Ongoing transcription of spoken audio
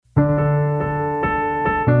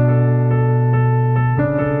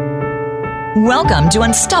Welcome to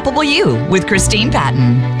Unstoppable You with Christine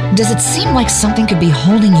Patton. Does it seem like something could be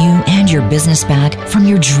holding you and your business back from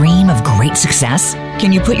your dream of great success?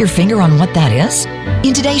 Can you put your finger on what that is?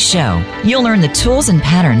 In today's show, you'll learn the tools and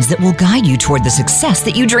patterns that will guide you toward the success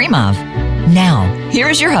that you dream of. Now, here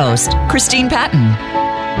is your host, Christine Patton.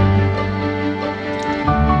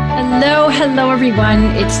 Hello everyone.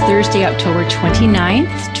 It's Thursday, October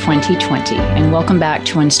 29th, 2020, and welcome back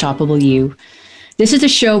to Unstoppable You. This is a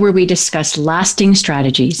show where we discuss lasting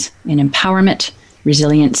strategies in empowerment,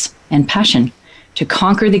 resilience, and passion to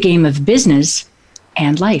conquer the game of business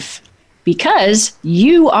and life, because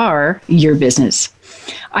you are your business.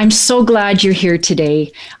 I'm so glad you're here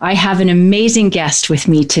today. I have an amazing guest with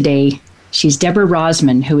me today. She's Deborah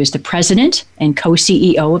Rozman, who is the president and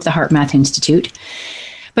co-CEO of the HeartMath Institute.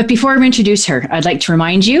 But before I introduce her, I'd like to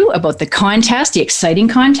remind you about the contest, the exciting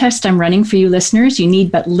contest I'm running for you listeners. You need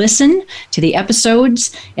but listen to the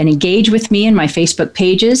episodes and engage with me in my Facebook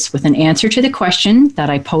pages with an answer to the question that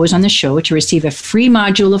I pose on the show to receive a free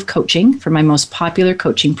module of coaching for my most popular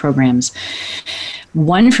coaching programs.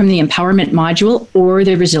 One from the empowerment module or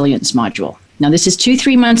the resilience module. Now, this is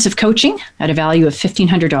 2-3 months of coaching at a value of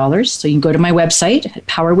 $1,500. So you can go to my website at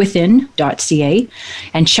powerwithin.ca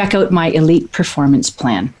and check out my elite performance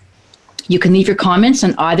plan. You can leave your comments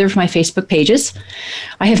on either of my Facebook pages.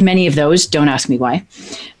 I have many of those. Don't ask me why.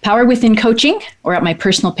 Power Within Coaching or at my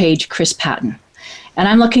personal page, Chris Patton. And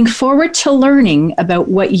I'm looking forward to learning about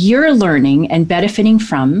what you're learning and benefiting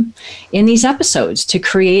from in these episodes to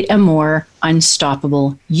create a more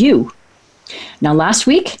unstoppable you. Now, last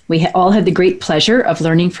week, we all had the great pleasure of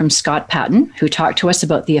learning from Scott Patton, who talked to us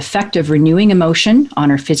about the effect of renewing emotion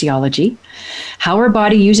on our physiology, how our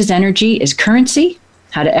body uses energy as currency,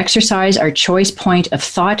 how to exercise our choice point of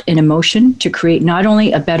thought and emotion to create not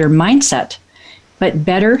only a better mindset, but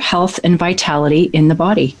better health and vitality in the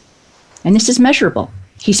body. And this is measurable.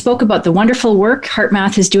 He spoke about the wonderful work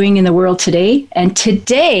HeartMath is doing in the world today. And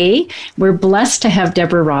today, we're blessed to have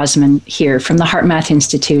Deborah Rozman here from the HeartMath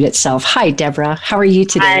Institute itself. Hi, Deborah. How are you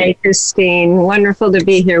today? Hi, Christine. Wonderful to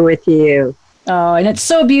be here with you. Oh, and it's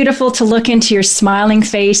so beautiful to look into your smiling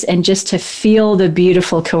face and just to feel the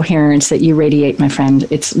beautiful coherence that you radiate, my friend.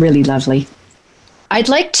 It's really lovely. I'd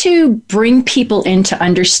like to bring people into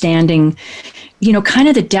understanding kind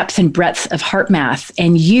of the depth and breadth of HeartMath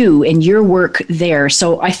and you and your work there.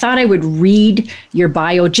 So I thought I would read your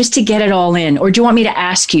bio just to get it all in. Or do you want me to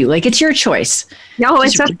ask you? Like, it's your choice. No,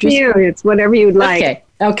 it's up to you. It's whatever you'd like.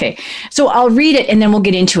 Okay. So I'll read it and then we'll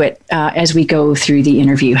get into it as we go through the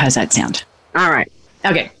interview. How's that sound? All right.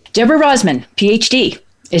 Okay. Deborah Rozman, PhD,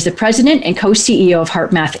 is the president and co-CEO of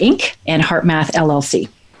HeartMath Inc. and HeartMath LLC.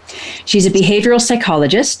 She's a behavioral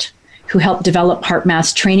psychologist who helped develop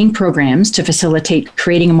HeartMath's training programs to facilitate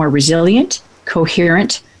creating a more resilient,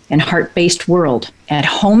 coherent, and heart-based world at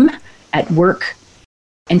home, at work,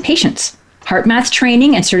 and patients. HeartMath's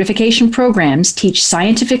training and certification programs teach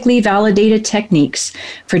scientifically validated techniques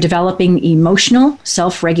for developing emotional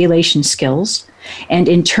self-regulation skills and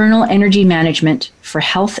internal energy management for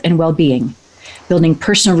health and well-being, building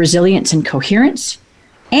personal resilience and coherence,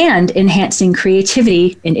 and enhancing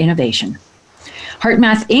creativity and innovation.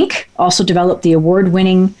 HeartMath Inc. also developed the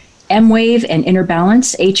award-winning M-Wave and Inner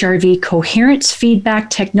Balance HRV coherence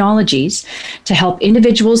feedback technologies to help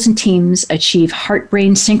individuals and teams achieve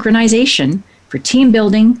heart-brain synchronization for team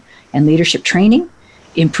building and leadership training,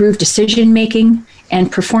 improve decision-making, and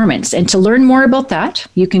performance. And to learn more about that,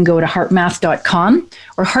 you can go to heartmath.com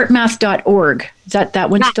or heartmath.org. That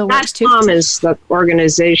one still works too? .com is the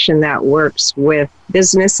organization that works with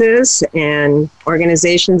businesses, and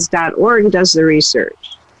organizations.org does the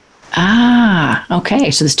research. Okay.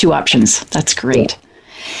 So there's two options. That's great.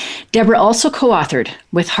 Yeah. Deborah also co-authored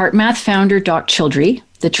with HeartMath founder Doc Childry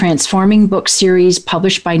the Transforming book series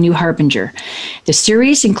published by New Harbinger. The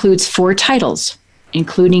series includes 4 titles,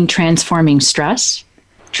 including Transforming Stress,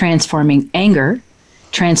 Transforming Anger,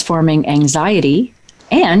 Transforming Anxiety,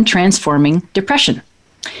 and Transforming Depression.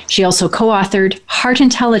 She also co-authored Heart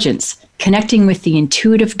Intelligence, Connecting with the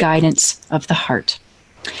Intuitive Guidance of the Heart.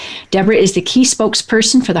 Deborah is the key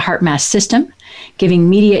spokesperson for the HeartMath system, giving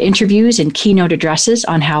media interviews and keynote addresses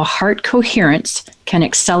on how heart coherence can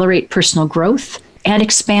accelerate personal growth and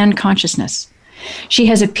expand consciousness. She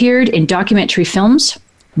has appeared in documentary films,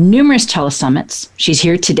 numerous telesummits. She's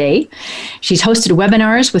here today. She's hosted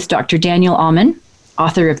webinars with Dr. Daniel Amen,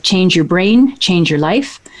 author of Change Your Brain, Change Your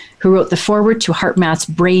Life, who wrote the foreword to HeartMath's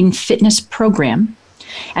Brain Fitness Program,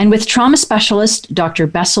 and with trauma specialist Dr.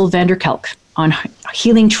 Bessel van der Kelk on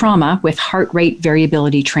healing trauma with heart rate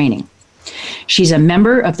variability training. She's a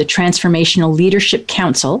member of the Transformational Leadership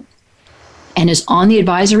Council and is on the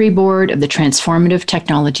advisory board of the Transformative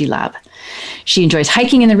Technology Lab. She enjoys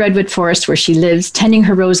hiking in the Redwood Forest where she lives, tending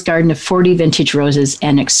her rose garden of 40 vintage roses,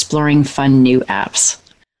 and exploring fun new apps.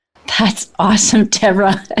 That's awesome,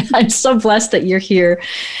 Deborah. I'm so blessed that you're here.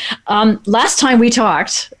 Last time we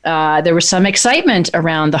talked, there was some excitement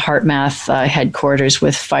around the HeartMath headquarters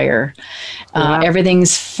with fire.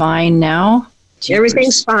 Everything's fine now? Jeepers.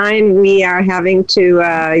 Everything's fine. We are having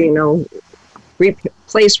to,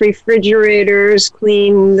 replace refrigerators,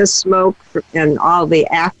 clean the smoke, and all the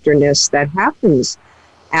afterness that happens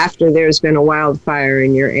after there's been a wildfire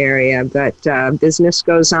in your area. But business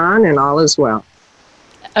goes on and all is well.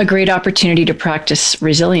 A great opportunity to practice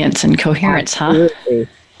resilience and coherence, Absolutely.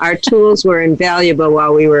 Our tools were invaluable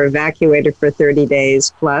while we were evacuated for 30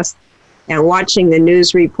 days plus. And watching the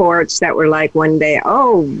news reports that were like one day,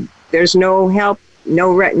 there's no help,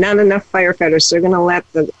 not enough firefighters, so they're going to let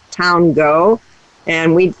the town go.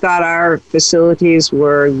 And we thought our facilities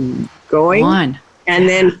were going. And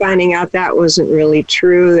then finding out that wasn't really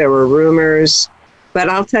true. There were rumors. But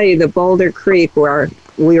I'll tell you, the Boulder Creek, where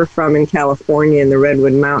we are from in California in the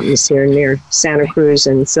Redwood Mountains here near Santa Cruz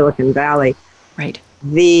and Silicon Valley. Right.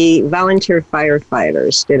 The volunteer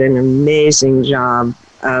firefighters did an amazing job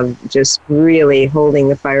of just really holding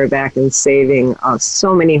the fire back and saving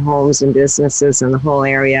so many homes and businesses in the whole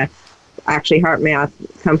area. Actually,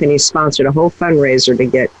 HeartMath Company sponsored a whole fundraiser to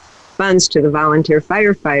get funds to the volunteer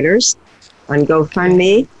firefighters on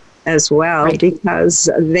GoFundMe as well, because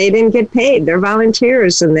they didn't get paid. They're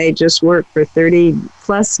volunteers, and they just work for 30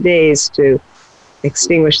 plus days to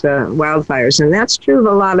extinguish the wildfires. And that's true of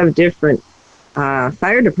a lot of different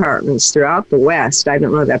fire departments throughout the West. I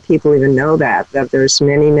don't know that people even know that there's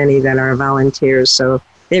many that are volunteers. So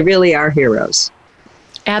they really are heroes.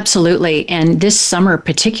 Absolutely. And this summer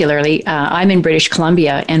particularly, I'm in British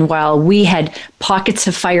Columbia, and while we had pockets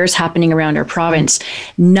of fires happening around our province,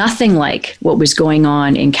 nothing like what was going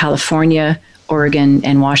on in California, Oregon,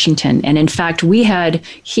 and Washington. And in fact, we had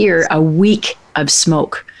here a week of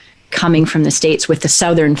smoke coming from the States with the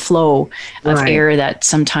southern flow of air that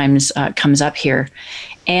sometimes comes up here.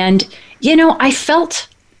 And, I felt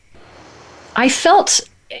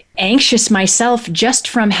anxious myself just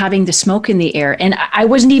from having the smoke in the air, and I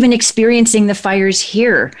wasn't even experiencing the fires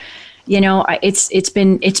here. It's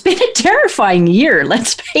been a terrifying year.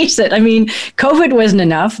 Let's face it. I mean, COVID wasn't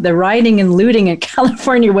enough. The rioting and looting in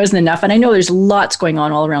California wasn't enough, and I know there's lots going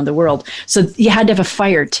on all around the world. So you had to have a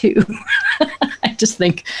fire too. I just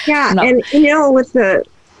think. Yeah, and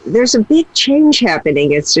there's a big change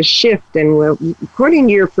happening. It's a shift, and according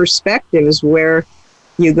to your perspective is where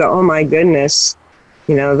you go, oh my goodness.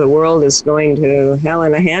 The world is going to hell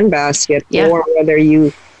in a handbasket, or whether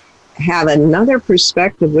you have another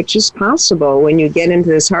perspective, which is possible when you get into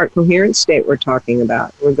this heart coherent state we're going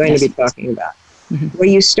to be talking about, where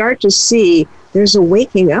you start to see there's a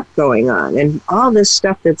waking up going on, and all this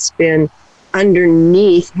stuff that's been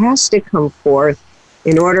underneath has to come forth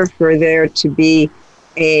in order for there to be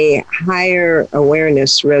a higher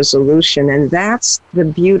awareness resolution. And that's the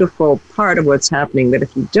beautiful part of what's happening, that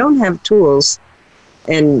if you don't have tools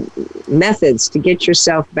and methods to get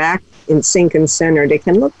yourself back in sync and centered, it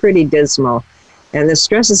can look pretty dismal. And the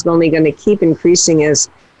stress is only going to keep increasing as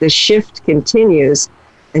the shift continues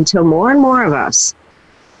until more and more of us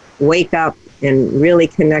wake up and really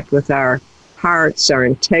connect with our hearts, our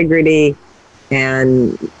integrity,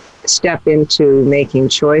 and step into making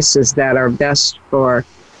choices that are best for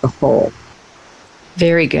the whole.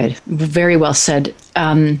 Very good. Very well said.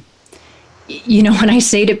 When I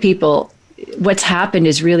say to people, what's happened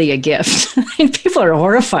is really a gift. People are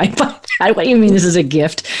horrified by that. What do you mean this is a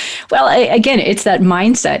gift? Well, again, it's that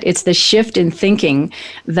mindset. It's the shift in thinking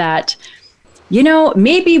that,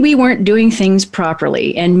 maybe we weren't doing things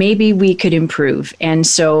properly, and maybe we could improve. And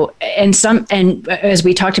so, and as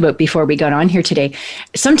we talked about before we got on here today,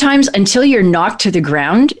 sometimes until you're knocked to the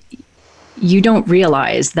ground, you don't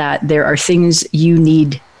realize that there are things you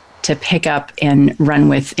need to pick up and run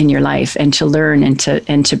with in your life, and to learn and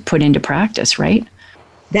to put into practice, right?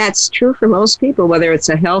 That's true for most people, whether it's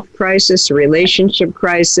a health crisis, a relationship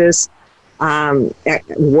crisis, a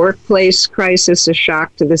workplace crisis, a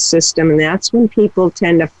shock to the system. And that's when people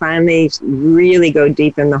tend to finally really go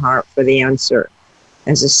deep in the heart for the answer,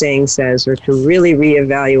 as the saying says, or to really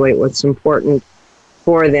reevaluate what's important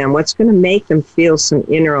for them, what's going to make them feel some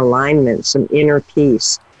inner alignment, some inner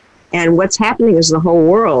peace. And what's happening is the whole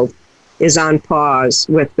world is on pause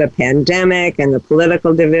with the pandemic and the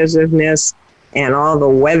political divisiveness and all the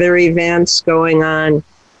weather events going on.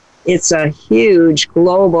 It's a huge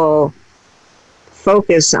global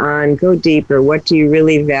focus on, go deeper. What do you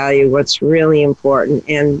really value? What's really important?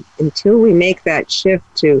 And until we make that shift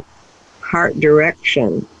to heart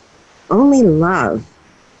direction, only love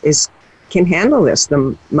can handle this.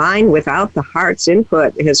 The mind without the heart's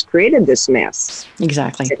input has created this mess.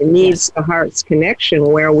 Exactly. It needs the heart's connection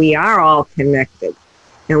where we are all connected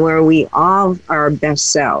and where we all are our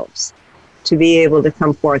best selves to be able to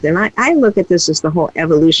come forth. And I look at this as the whole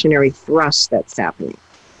evolutionary thrust that's happening.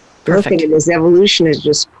 Perfect. Look at it as evolution is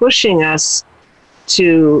just pushing us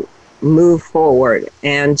to move forward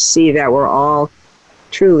and see that we're all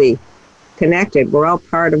truly connected. We're all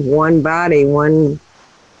part of one body, one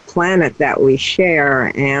planet that we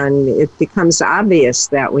share, and it becomes obvious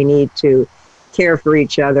that we need to care for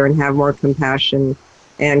each other and have more compassion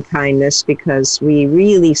and kindness because we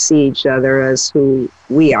really see each other as who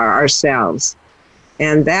we are ourselves.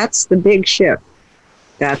 And that's the big shift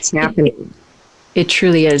that's happening. It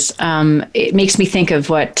truly is. It makes me think of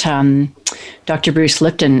what Dr. Bruce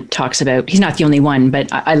Lipton talks about. He's not the only one,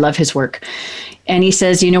 but I love his work. And he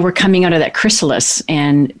says, we're coming out of that chrysalis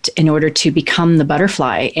and in order to become the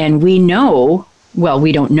butterfly. And we know, well,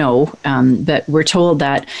 we don't know, but we're told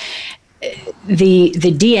that the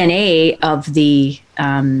DNA of the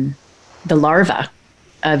larva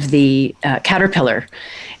of the caterpillar,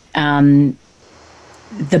 the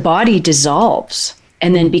body dissolves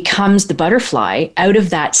and then becomes the butterfly out of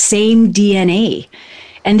that same DNA.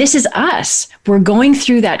 And this is us. We're going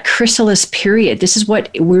through that chrysalis period. This is what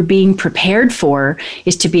we're being prepared for,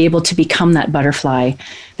 is to be able to become that butterfly,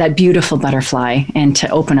 that beautiful butterfly, and to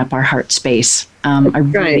open up our heart space. I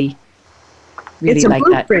really it's like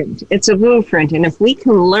blueprint. that. It's a blueprint. And if we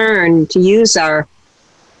can learn to use our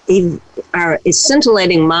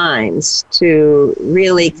scintillating minds to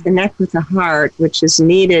really connect with the heart, which is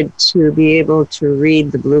needed to be able to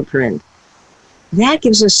read the blueprint, that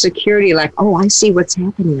gives us security, like, oh, I see what's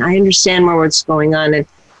happening. I understand more what's going on. And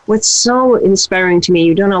what's so inspiring to me,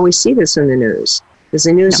 you don't always see this in the news, because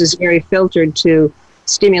the news is very filtered to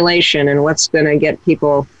stimulation and what's going to get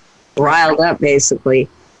people riled up, basically,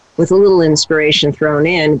 with a little inspiration thrown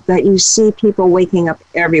in. But you see people waking up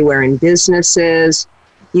everywhere in businesses.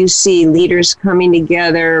 You see leaders coming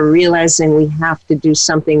together, realizing we have to do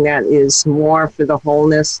something that is more for the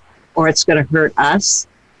wholeness, or it's going to hurt us.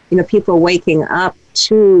 People waking up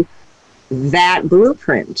to that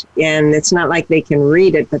blueprint. And it's not like they can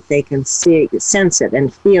read it, but they can see it, sense it,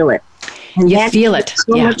 and feel it. And you feel it.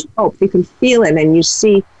 So much hope. You can feel it. And you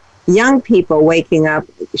see young people waking up.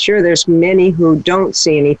 Sure, there's many who don't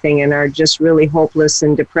see anything and are just really hopeless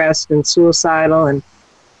and depressed and suicidal and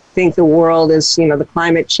think the world is, the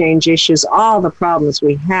climate change issues, all the problems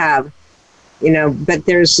we have, but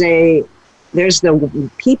there's the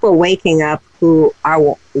people waking up who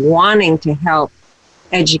are wanting to help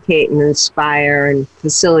educate and inspire and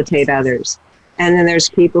facilitate others. And then there's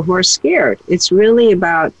people who are scared. It's really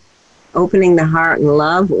about opening the heart and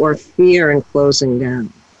love, or fear and closing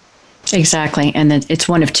down. Exactly. And then it's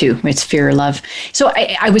one of two. It's fear or love. So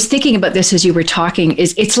I was thinking about this as you were talking,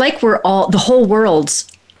 it's like the whole world's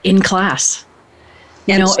in class.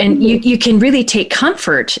 And you can really take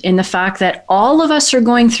comfort in the fact that all of us are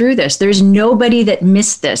going through this. There's nobody that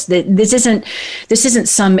missed this. This isn't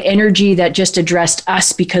some energy that just addressed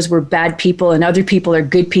us because we're bad people and other people are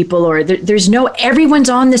good people, or everyone's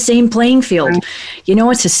on the same playing field. Right.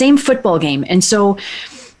 It's the same football game. And so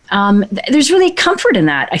there's really comfort in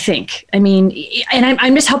that, I think. I mean, and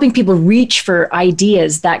I'm just helping people reach for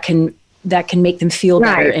ideas that can make them feel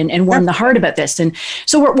better and warm the heart about this. And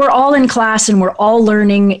so we're all in class and we're all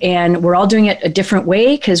learning and we're all doing it a different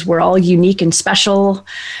way because we're all unique and special.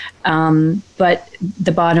 But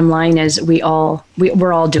the bottom line is we're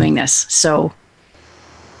all doing this. So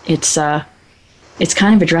it's kind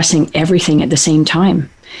of addressing everything at the same time,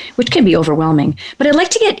 which can be overwhelming. But I'd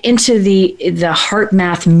like to get into the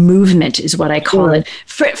HeartMath movement is what I call it.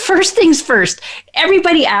 First things first,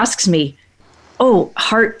 everybody asks me, oh,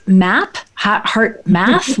 HeartMath?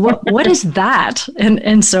 What is that?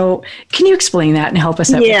 And so can you explain that and help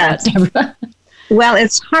us out with that, Deborah? Well,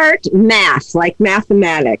 it's heart math, like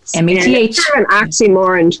mathematics. M-A-T-H. And it's kind of an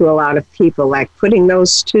oxymoron to a lot of people, like putting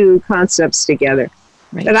those two concepts together.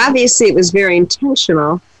 Right. But obviously it was very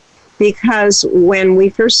intentional, because when we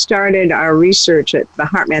first started our research at the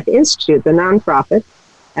HeartMath Institute, the nonprofit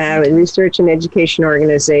research and education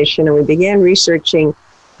organization, and we began researching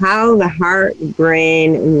how the heart,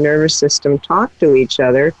 brain, and nervous system talk to each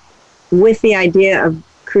other, with the idea of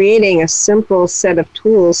creating a simple set of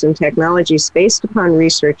tools and technologies based upon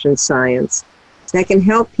research and science that can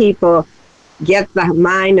help people get the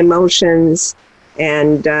mind, emotions,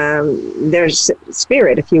 and their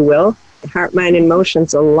spirit, if you will, heart, mind, and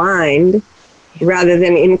emotions aligned rather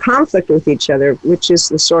than in conflict with each other, which is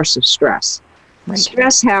the source of stress. Right.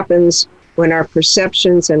 Stress happens when our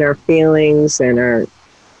perceptions and our feelings and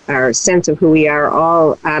our sense of who we are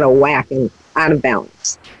all out of whack and out of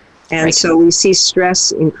balance. And so we see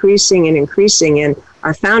stress increasing and increasing. And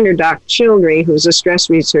our founder, Doc Childrey, who's a stress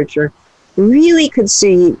researcher, really could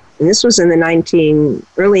see, and this was in the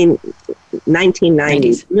early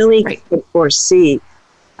 1990s, really could foresee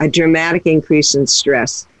a dramatic increase in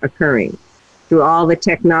stress occurring through all the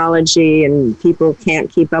technology, and people can't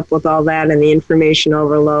keep up with all that and the information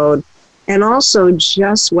overload, and also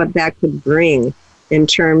just what that could bring in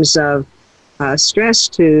terms of stress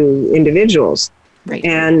to individuals. Right.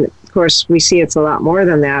 And of course, we see it's a lot more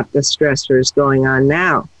than that, the stressors going on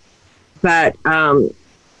now. But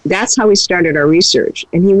that's how we started our research.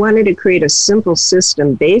 And he wanted to create a simple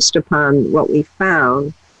system based upon what we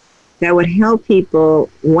found that would help people,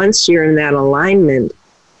 once you're in that alignment,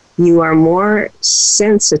 you are more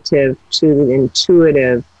sensitive to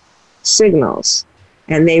intuitive signals.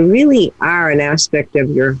 And they really are an aspect of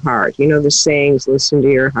your heart. You know the sayings, listen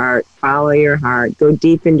to your heart, follow your heart, go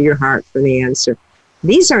deep into your heart for the answer.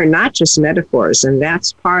 These are not just metaphors, and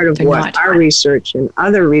that's part of what our research and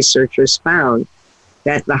other researchers found,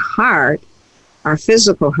 that the heart, our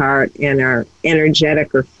physical heart, and our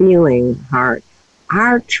energetic or feeling heart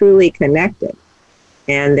are truly connected.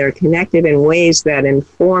 And they're connected in ways that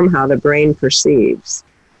inform how the brain perceives.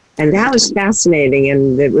 And that was fascinating,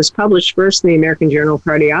 and it was published first in the American Journal of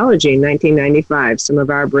Cardiology in 1995, some of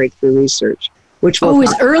our breakthrough research. Which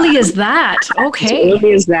as early as that. Okay. As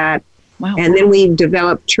early as that. Wow. And then we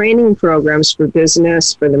developed training programs for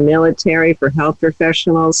business, for the military, for health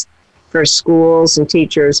professionals, for schools and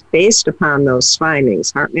teachers based upon those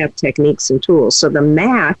findings, HeartMath techniques and tools. So the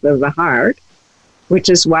math of the heart, which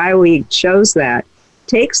is why we chose that,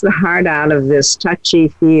 takes the heart out of this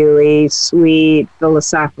touchy-feely, sweet,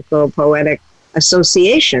 philosophical, poetic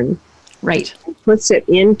association. Right. And puts it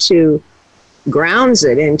into, grounds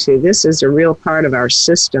it into, this is a real part of our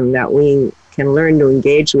system that we can learn to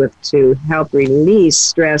engage with to help release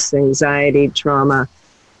stress, anxiety, trauma,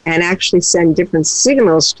 and actually send different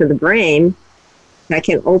signals to the brain that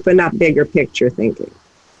can open up bigger picture thinking.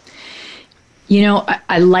 You know,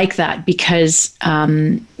 I like that because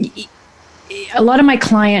a lot of my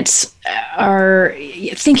clients are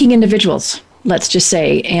thinking individuals, let's just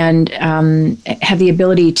say, and have the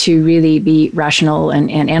ability to really be rational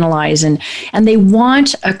and analyze, and they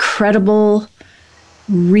want a credible,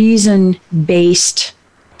 reason-based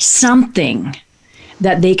something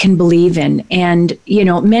that they can believe in. And, you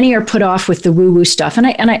know, many are put off with the woo-woo stuff. And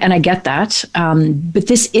I get that. But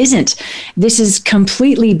this isn't. This is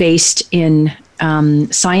completely based in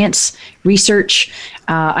science, research.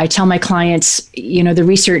 I tell my clients, you know, the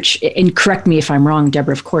research, and correct me if I'm wrong,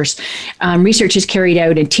 Deborah, of course, research is carried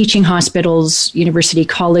out in teaching hospitals, university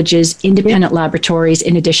colleges, independent laboratories,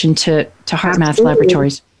 in addition to HeartMath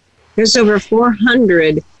laboratories. There's over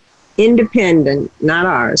 400 independent, not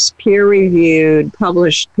ours, peer-reviewed,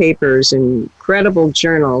 published papers in credible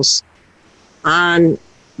journals on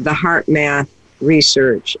the HeartMath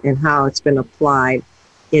research and how it's been applied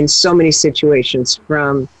in so many situations,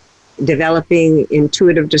 from developing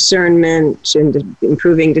intuitive discernment and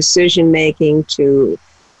improving decision-making to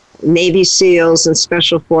Navy SEALs and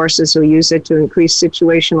special forces who use it to increase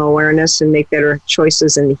situational awareness and make better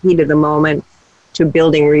choices in the heat of the moment, to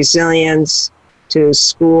building resilience, to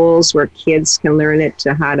schools where kids can learn it,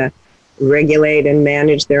 to how to regulate and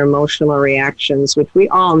manage their emotional reactions, which we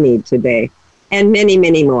all need today, and many,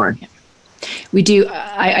 many more. We do.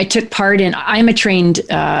 I took part in, I'm a trainer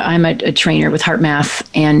with HeartMath,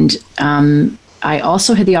 and I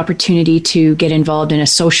also had the opportunity to get involved in a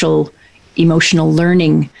social emotional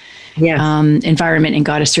learning environment and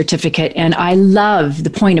got a certificate. And I love, the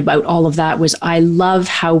point about all of that was, I love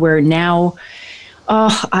how we're now,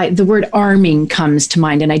 the word arming comes to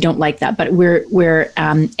mind, and I don't like that, but we're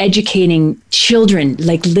educating children,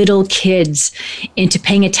 like little kids, into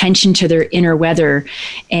paying attention to their inner weather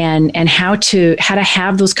and how to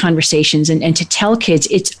have those conversations and to tell kids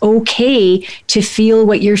it's okay to feel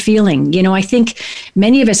what you're feeling. You know, I think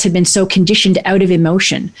many of us have been so conditioned out of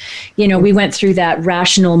emotion. You know, we went through that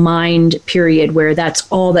rational mind period where that's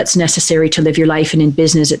all that's necessary to live your life and in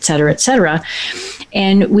business, et cetera, et cetera.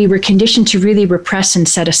 And we were conditioned to really repress suppress and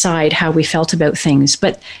set aside how we felt about things.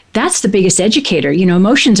 But that's the biggest educator.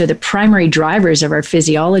 Emotions are the primary drivers of our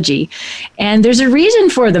physiology. And there's a reason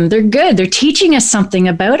for them. They're good. They're teaching us something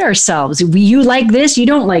about ourselves. You like this, you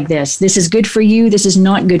don't like this. This is good for you, this is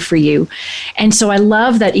not good for you. And so I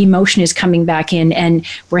love that emotion is coming back in, and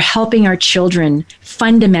we're helping our children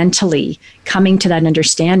fundamentally coming to that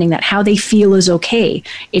understanding that how they feel is okay.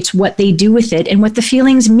 It's what they do with it and what the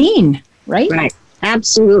feelings mean, right? Right.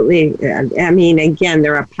 Absolutely. I mean, again,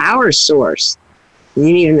 they're a power source.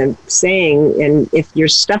 You know, saying, and if you're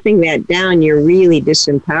stuffing that down, you're really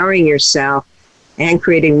disempowering yourself and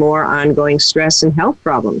creating more ongoing stress and health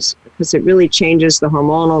problems, because it really changes the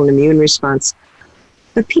hormonal and immune response.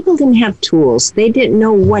 But people didn't have tools. They didn't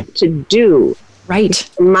know what to do. Right.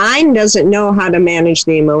 The mind doesn't know how to manage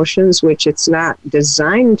the emotions, which it's not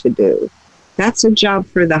designed to do. That's a job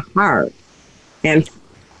for the heart. And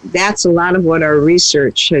that's a lot of what our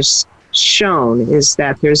research has shown, is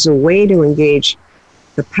that there's a way to engage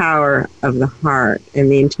the power of the heart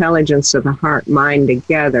and the intelligence of the heart-mind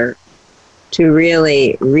together to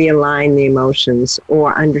really realign the emotions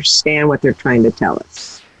or understand what they're trying to tell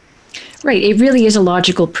us. Right. It really is a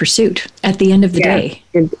logical pursuit at the end of the day,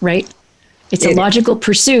 right? It's a logical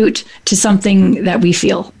pursuit to something that we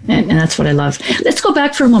feel. And that's what I love. Let's go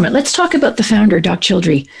back for a moment. Let's talk about the founder, Doc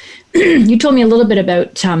Childrey. You told me a little bit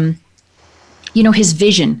about, his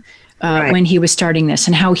vision when he was starting this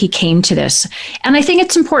and how he came to this. And I think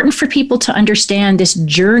it's important for people to understand this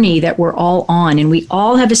journey that we're all on. And we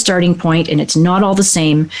all have a starting point, and it's not all the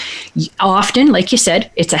same. Often, like you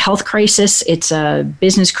said, it's a health crisis, it's a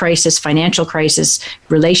business crisis, financial crisis,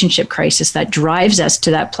 relationship crisis that drives us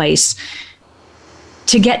to that place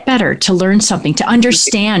to get better, to learn something, to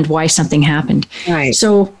understand why something happened. Right.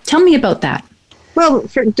 So tell me about that. Well,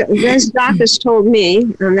 as Doc has told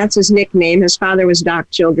me, and that's his nickname, his father was Doc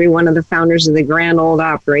Childry, one of the founders of the Grand Ole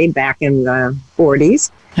Opry back in the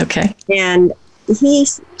 40s. Okay. And he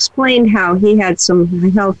explained how he had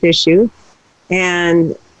some health issue,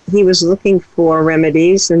 and he was looking for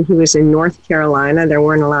remedies, and he was in North Carolina. There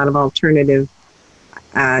weren't a lot of alternative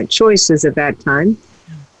choices at that time.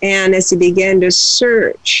 And as he began to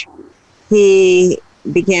search, he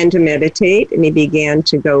began to meditate, and he began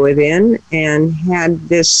to go within and had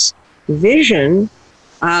this vision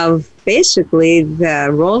of basically the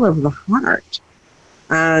role of the heart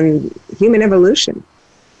on human evolution.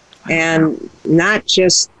 Wow. And not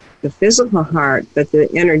just the physical heart, but the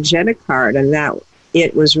energetic heart, and that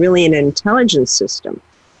it was really an intelligence system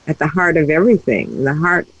at the heart of everything. The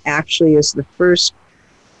heart actually is the first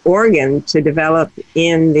organ to develop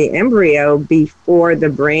in the embryo before the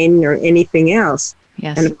brain or anything else.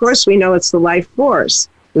 Yes. And of course, we know it's the life force.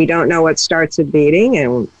 We don't know what starts it beating,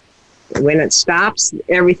 and when it stops,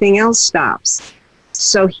 everything else stops.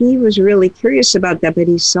 So he was really curious about that, but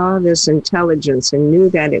he saw this intelligence and knew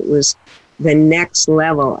that it was the next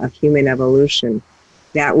level of human evolution,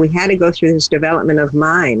 that we had to go through this development of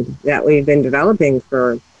mind that we've been developing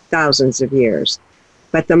for thousands of years.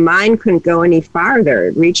 But the mind couldn't go any farther.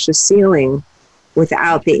 It reached a ceiling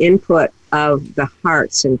without the input of the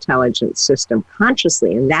heart's intelligence system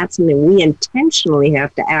consciously. And that's something we intentionally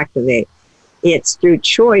have to activate. It's through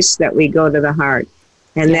choice that we go to the heart.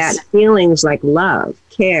 And Yes. that feelings like love,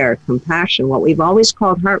 care, compassion, what we've always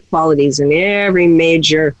called heart qualities in every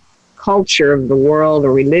major culture of the world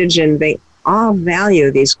or religion, they all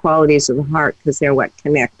value these qualities of the heart because they're what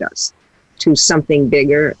connect us to something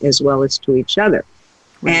bigger as well as to each other.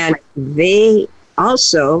 Right. And they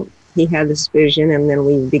also, he had this vision, and then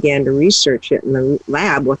we began to research it in the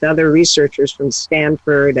lab with other researchers from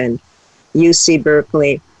Stanford and UC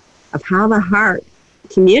Berkeley of how the heart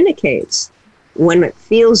communicates when it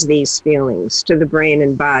feels these feelings to the brain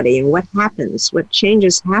and body, and what happens, what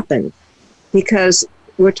changes happen. Because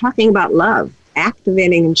we're talking about love,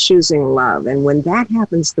 activating and choosing love. And when that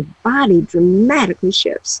happens, the body dramatically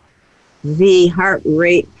shifts. The heart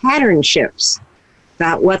rate pattern shifts.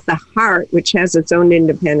 That what the heart, which has its own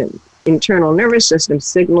independent internal nervous system,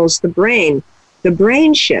 signals the brain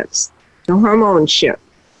shifts, the hormones shift,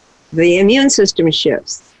 the immune system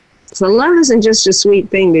shifts. So love isn't just a sweet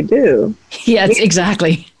thing to do. Yes,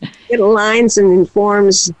 exactly. It aligns and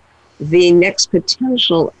informs the next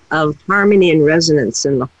potential of harmony and resonance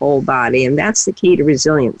in the whole body. And that's the key to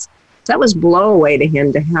resilience. So that was blow away to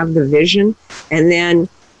him, to have the vision and then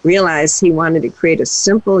realize he wanted to create a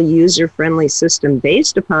simple, user-friendly system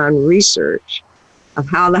based upon research of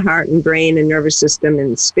how the heart and brain and nervous system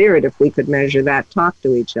and spirit, if we could measure that, talk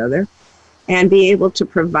to each other, and be able to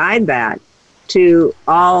provide that to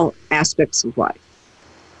all aspects of life.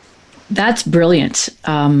 That's brilliant.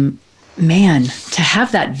 Man, to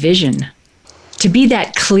have that vision to be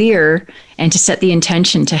that clear and to set the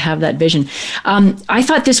intention to have that vision. I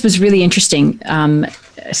thought this was really interesting.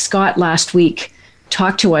 Scott last week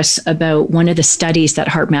talked to us about one of the studies that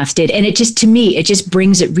HeartMath did. And it just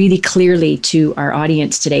brings it really clearly to our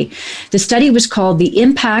audience today. The study was called The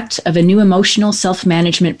Impact of a New Emotional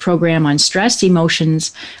Self-Management Program on Stress,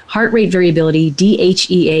 Emotions, Heart Rate Variability,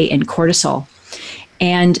 DHEA, and Cortisol.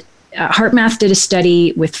 And HeartMath did a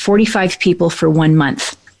study with 45 people for 1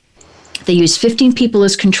 month. They used 15 people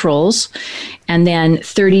as controls, and then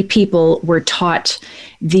 30 people were taught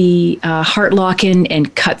the heart lock-in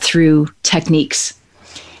and cut-through techniques.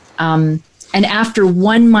 And after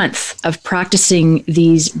 1 month of practicing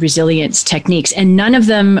these resilience techniques, and none of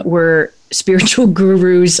them were spiritual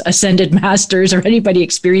gurus, ascended masters, or anybody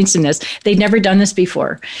experiencing this, they'd never done this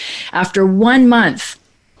before. After 1 month,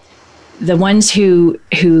 the ones who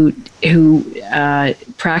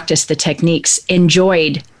practiced the techniques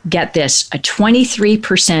enjoyed, get this, a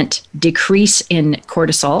 23% decrease in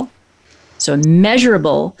cortisol, so a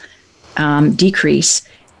measurable decrease.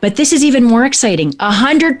 But this is even more exciting,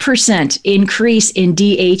 100% increase in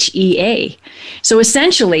DHEA. So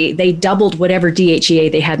essentially, they doubled whatever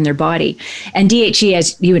DHEA they had in their body. And DHEA,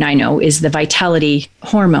 as you and I know, is the vitality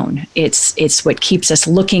hormone. It's what keeps us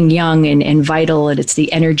looking young and vital, and it's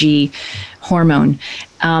the energy hormone.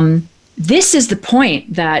 This is the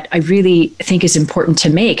point that I really think is important to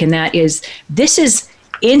make, and that is, this is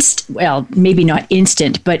well, maybe not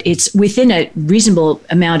instant, but it's within a reasonable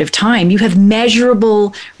amount of time. You have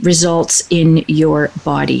measurable results in your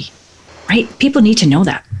body, right? People need to know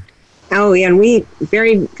that. Oh, yeah, and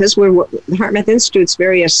because the HeartMath Institute's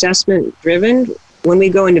very assessment driven. When we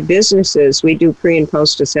go into businesses, we do pre and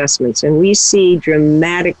post assessments, and we see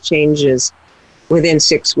dramatic changes within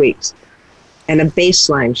 6 weeks and a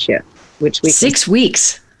baseline shift, which we 6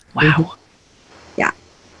 weeks. Wow. Mm-hmm. Yeah.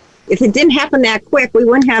 If it didn't happen that quick, we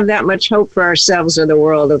wouldn't have that much hope for ourselves or the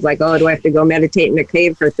world of like, oh, do I have to go meditate in a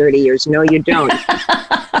cave for 30 years? No, you don't.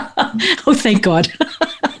 Oh, thank God.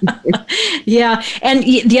 Yeah. And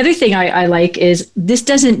the other thing I like is this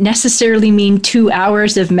doesn't necessarily mean 2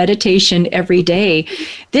 hours of meditation every day.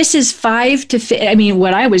 This is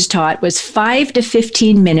what I was taught was 5 to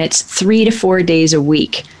 15 minutes, 3 to 4 days a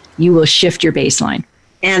week. You will shift your baseline.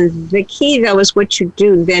 And the key, though, is what you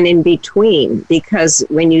do then in between, because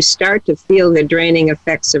when you start to feel the draining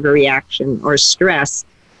effects of a reaction or stress,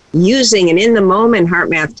 using an in-the-moment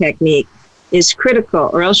HeartMath technique is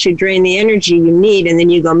critical, or else you drain the energy you need, and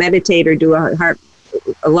then you go meditate or do a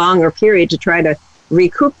longer period to try to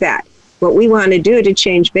recoup that. What we want to do to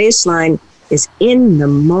change baseline is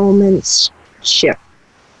in-the-moment shift.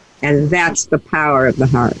 And that's the power of the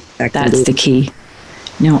heart. That's the key.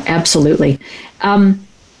 No, absolutely.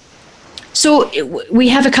 So we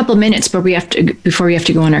have a couple of minutes, but before we have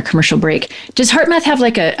to go on our commercial break. Does HeartMath have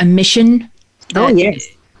like a mission? Oh, yes.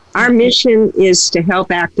 Our mission is to help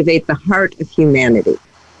activate the heart of humanity.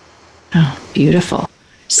 Oh, beautiful.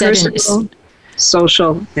 Personal,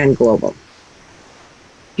 social, and global.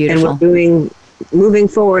 Beautiful. And we're moving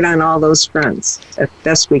forward on all those fronts as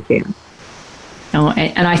best we can. Oh,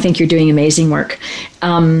 and I think you're doing amazing work.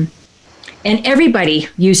 And everybody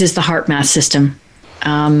uses the HeartMath system.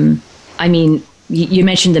 You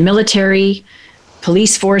mentioned the military,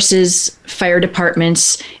 police forces, fire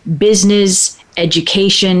departments, business,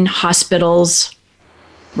 education, hospitals,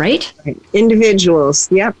 right? Individuals,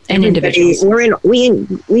 yep. And individuals.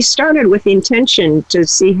 We started with the intention to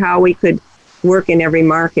see how we could work in every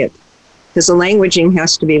market, because the languaging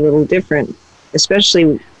has to be a little different,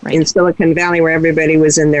 especially in Silicon Valley where everybody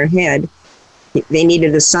was in their head. They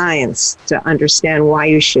needed the science to understand why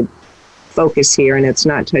you should focus here and it's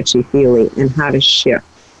not touchy-feely, and how to shift.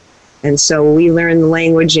 And so we learned the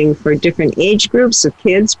languaging for different age groups of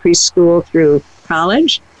kids, preschool through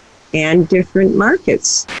college, and different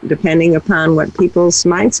markets, depending upon what people's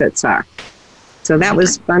mindsets are. So that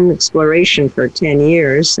was fun exploration for 10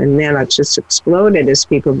 years, and then it just exploded as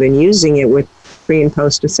people have been using it with pre and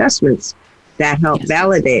post assessments. That help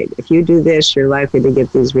validate. If you do this, you're likely to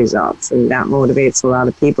get these results. And that motivates a lot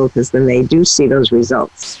of people, because then they do see those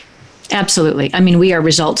results. Absolutely. We are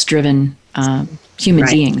results-driven human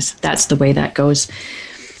beings. That's the way that goes.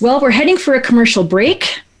 Well, we're heading for a commercial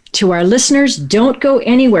break. To our listeners, don't go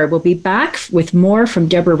anywhere. We'll be back with more from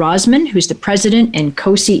Deborah Rozman, who's the president and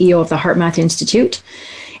co-CEO of the HeartMath Institute.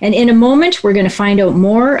 And in a moment, we're going to find out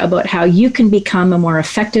more about how you can become a more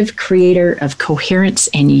effective creator of coherence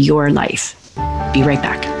in your life. Be right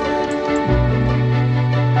back.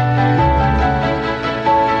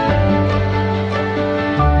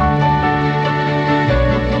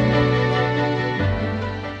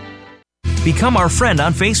 Become our friend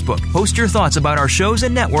on Facebook. Post your thoughts about our shows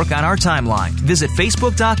and network on our timeline. Visit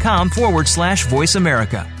facebook.com/Voice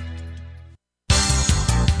America.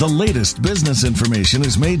 The latest business information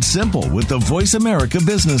is made simple with the Voice America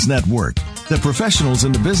Business Network. The professionals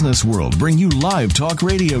in the business world bring you live talk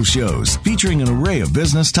radio shows featuring an array of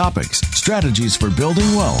business topics, strategies for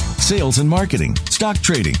building wealth, sales and marketing, stock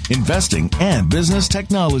trading, investing, and business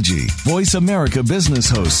technology. Voice America Business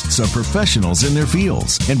hosts are professionals in their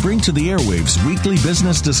fields and bring to the airwaves weekly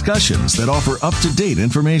business discussions that offer up-to-date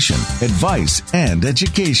information, advice, and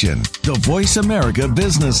education. The Voice America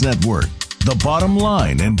Business Network. The bottom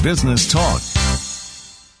line in business talk.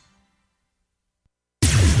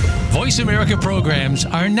 Voice America programs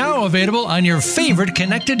are now available on your favorite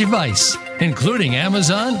connected device, including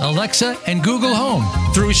Amazon, Alexa, and Google Home.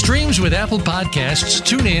 Through streams with Apple Podcasts,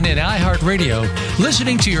 TuneIn, and iHeartRadio,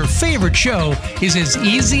 listening to your favorite show is as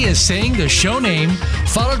easy as saying the show name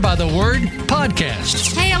followed by the word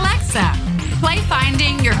podcast. Hey, Alexa, play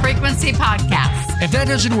Finding Your Frequency podcast. If that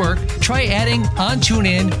doesn't work, try adding on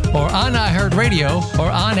TuneIn or on iHeartRadio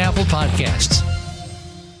or on Apple Podcasts.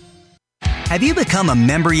 Have you become a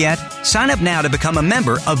member yet? Sign up now to become a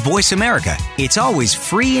member of Voice America. It's always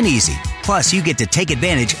free and easy. Plus, you get to take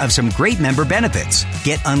advantage of some great member benefits.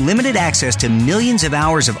 Get unlimited access to millions of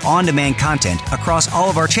hours of on-demand content across all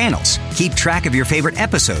of our channels. Keep track of your favorite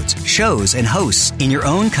episodes, shows, and hosts in your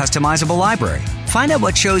own customizable library. Find out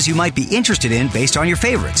what shows you might be interested in based on your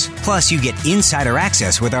favorites. Plus, you get insider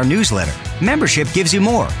access with our newsletter. Membership gives you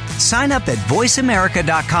more. Sign up at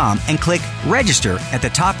voiceamerica.com and click register at the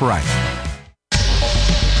top right.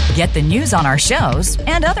 Get the news on our shows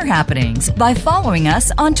and other happenings by following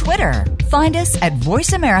us on Twitter. Find us at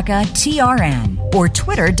VoiceAmericaTRN or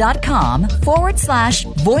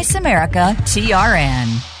twitter.com/VoiceAmericaTRN.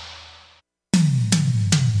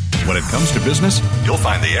 When it comes to business, you'll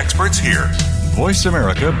find the experts here. Voice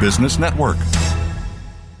America Business Network.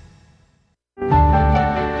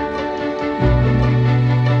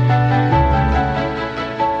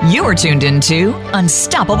 You're tuned into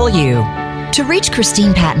Unstoppable You. To reach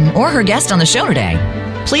Christine Patton or her guest on the show today,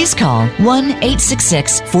 please call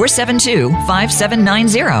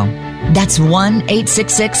 1-866-472-5790. That's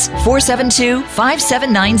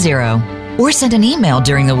 1-866-472-5790. Or send an email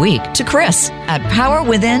during the week to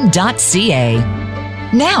chris@powerwithin.ca.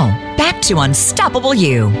 Now, back to Unstoppable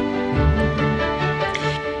You.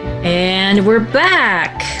 And we're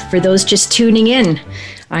back. For those just tuning in,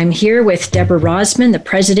 I'm here with Deborah Rozman, the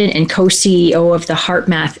president and co-CEO of the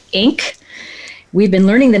HeartMath Inc. We've been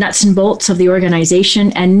learning the nuts and bolts of the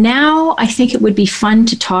organization, and now I think it would be fun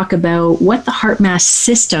to talk about what the HeartMath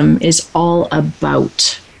system is all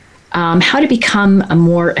about. How to become a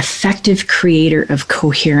more effective creator of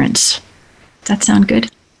coherence. Does that sound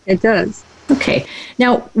good? It does. Okay.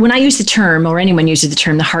 Now, when I use the term, or anyone uses the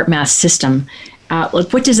term, the HeartMath system,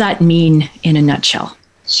 what does that mean in a nutshell?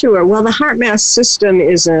 Sure. Well, the HeartMath system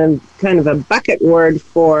is a kind of a bucket word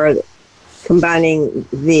for combining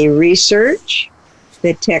the research,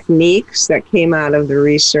 the techniques that came out of the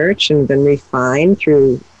research and been refined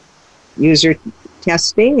through user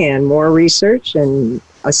testing and more research and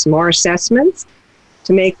more assessments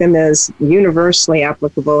to make them as universally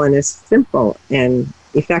applicable and as simple and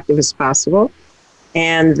effective as possible.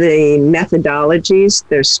 And the methodologies,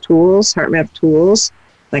 there's tools, HeartMath tools,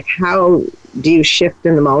 like how do you shift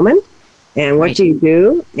in the moment and what do you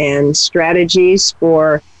do, and strategies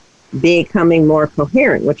for becoming more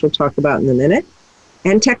coherent, which we'll talk about in a minute.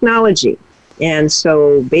 And technology. And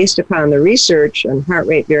so based upon the research on heart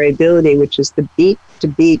rate variability, which is the beat to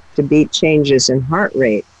beat to beat changes in heart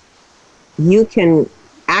rate, you can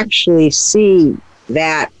actually see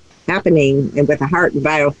that happening with a heart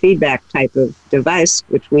biofeedback type of device,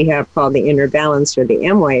 which we have called the inner balance or the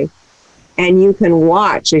M-Wave. And you can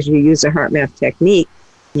watch, as you use a HeartMath technique,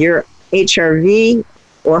 your HRV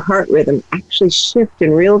or heart rhythm actually shift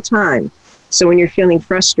in real time. So when you're feeling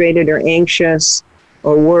frustrated or anxious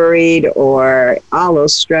or worried or all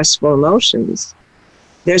those stressful emotions,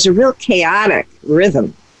 there's a real chaotic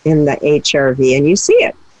rhythm in the HRV, and you see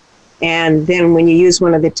it. And then when you use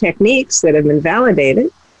one of the techniques that have been validated,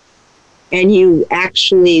 and you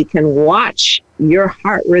actually can watch your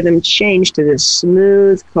heart rhythm change to this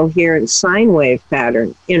smooth, coherent sine wave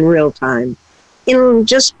pattern in real time, in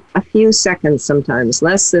just a few seconds sometimes,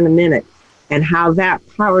 less than a minute, and how that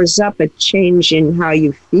powers up a change in how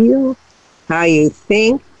you feel, how you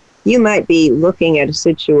think. You might be looking at a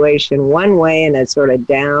situation one way in a sort of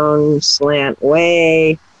down slant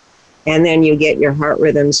way, and then you get your heart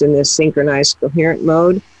rhythms in this synchronized coherent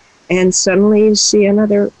mode, and suddenly you see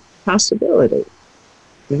another possibility.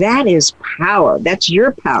 That is power. That's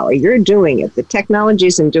your power. You're doing it. The technology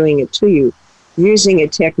isn't doing it to you. You're using a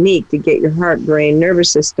technique to get your heart, brain, nervous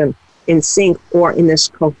system in sync or in this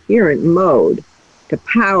coherent mode to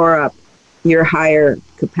power up your higher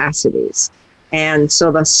capacities. And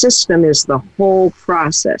so the system is the whole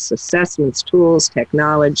process: assessments, tools,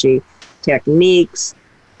 technology, techniques,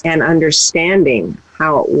 and understanding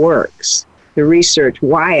how it works, the research,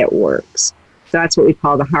 why it works. So that's what we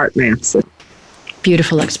call the HeartMath system.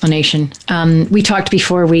 Beautiful explanation. We talked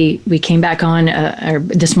before we came back on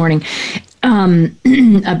this morning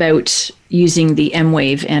about using the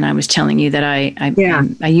M-Wave, and I was telling you that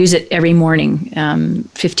I use it every morning,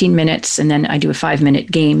 15 minutes, and then I do a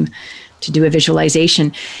 5-minute game to do a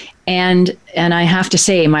visualization. And I have to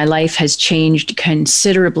say, my life has changed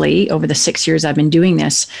considerably over the 6 years I've been doing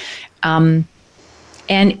this. And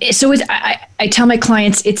so I tell my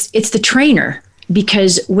clients, it's the trainer,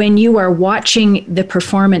 because when you are watching the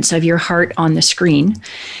performance of your heart on the screen,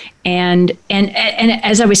 and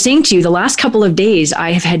as I was saying to you, the last couple of days,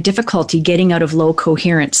 I have had difficulty getting out of low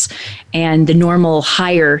coherence and the normal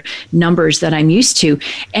higher numbers that I'm used to.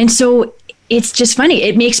 And so it's just funny.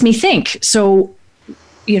 It makes me think, so,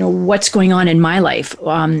 what's going on in my life?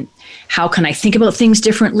 How can I think about things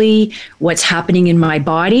differently? What's happening in my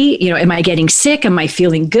body? Am I getting sick? Am I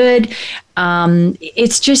feeling good?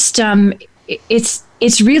 It's just,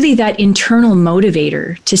 it's really that internal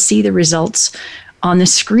motivator to see the results on the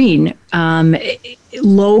screen.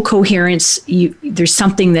 Low coherence, there's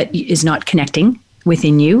something that is not connecting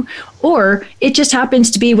within you, or it just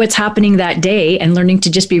happens to be what's happening that day and learning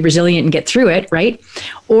to just be resilient and get through it, right?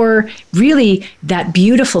 Or really that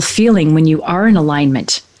beautiful feeling when you are in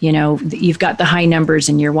alignment. You've got the high numbers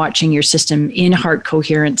and you're watching your system in heart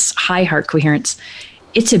coherence, high heart coherence.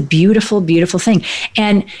 It's a beautiful, beautiful thing.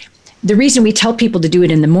 And the reason we tell people to do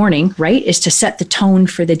it in the morning, right, is to set the tone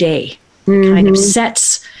for the day. Mm-hmm. Kind of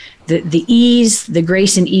sets the ease, the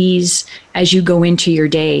grace and ease as you go into your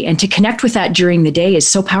day. And to connect with that during the day is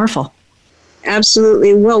so powerful.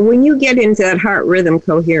 Absolutely. Well, when you get into that heart rhythm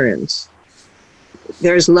coherence,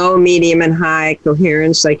 there's low, medium, and high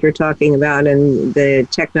coherence, like you're talking about, in the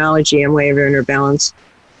technology M-Wave Inner Balance,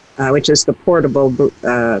 which is the portable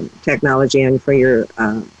technology and for your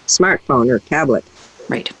smartphone or tablet.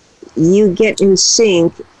 Right. You get in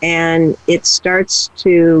sync and it starts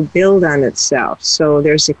to build on itself. So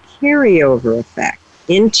there's a carryover effect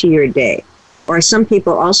into your day. Or some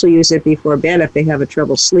people also use it before bed if they have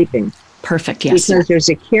trouble sleeping. Perfect, yes. Because there's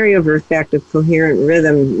a carryover effect of coherent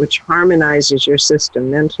rhythm which harmonizes your system,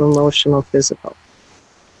 mental, emotional, physical.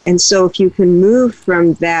 And so if you can move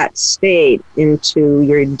from that state into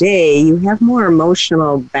your day, you have more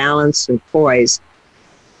emotional balance and poise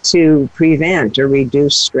to prevent or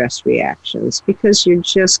reduce stress reactions, because you're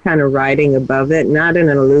just kind of riding above it, not in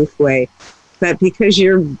an aloof way, but because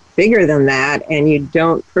you're bigger than that and you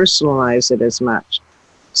don't personalize it as much.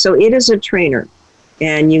 So it is a trainer,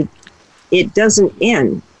 and it doesn't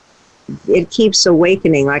end. It keeps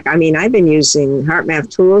awakening. I've been using HeartMath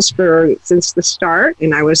tools since the start,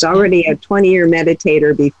 and I was already a 20-year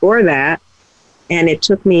meditator before that, and it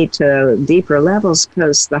took me to deeper levels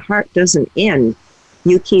because the heart doesn't end.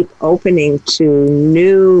 You keep opening to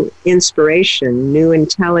new inspiration, new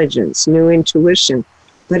intelligence, new intuition.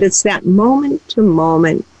 But it's that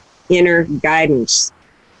moment-to-moment inner guidance,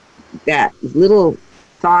 that little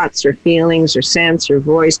thoughts or feelings or sense or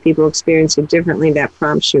voice, people experience it differently, that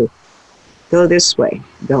prompts you, go this way,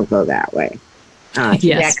 don't go that way.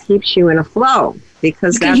 Yes. That keeps you in a flow,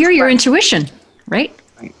 because you can hear your intuition, right?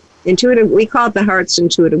 Right. Intuitive, we call it the heart's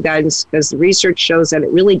intuitive guidance because the research shows that it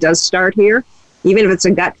really does start here. Even if it's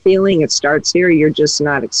a gut feeling, it starts here. You're just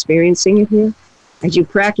not experiencing it here. As you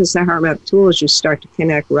practice the HeartMath tools, you start to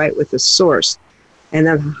connect right with the source. And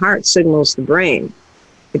then the heart signals the brain.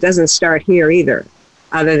 It doesn't start here either,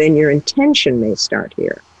 other than your intention may start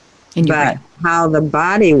here. But how the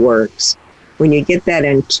body works, when you get that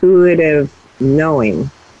intuitive knowing,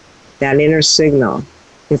 that inner signal,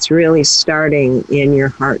 it's really starting in your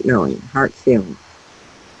heart knowing, heart feeling.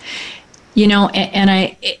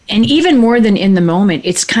 And even more than in the moment,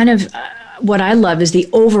 it's kind of what I love is the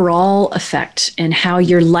overall effect and how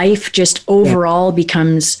your life just overall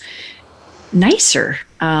becomes nicer,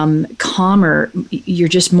 calmer. You're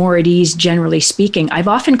just more at ease, generally speaking. I've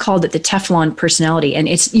often called it the Teflon personality. And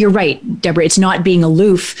you're right, Deborah, it's not being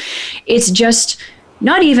aloof. It's just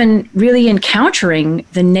not even really encountering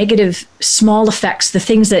the negative small effects, the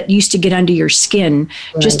things that used to get under your skin,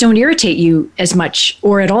 just don't irritate you as much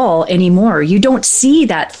or at all anymore. You don't see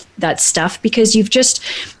that stuff because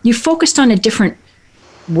you've focused on a different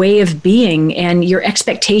way of being and your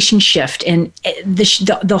expectation shift and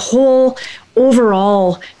the whole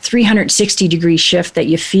overall 360 degree shift that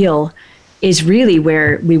you feel is really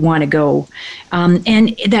where we want to go.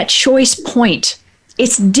 And that choice point,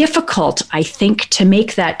 it's difficult, I think, to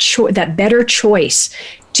make that better choice,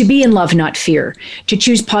 to be in love, not fear, to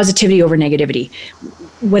choose positivity over negativity,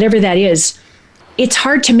 whatever that is. It's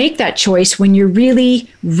hard to make that choice when you're really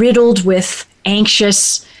riddled with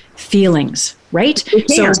anxious feelings, right?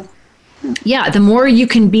 Yeah. So, yeah, the more you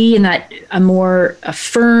can be in that a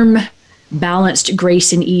firm, balanced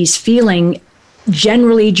grace and ease feeling,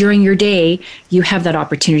 generally during your day, you have that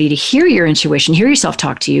opportunity to hear your intuition, hear yourself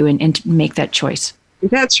talk to you, and make that choice.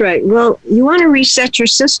 That's right. Well, you want to reset your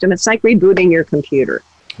system. It's like rebooting your computer.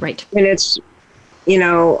 Right. When it's,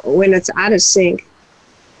 when it's out of sync,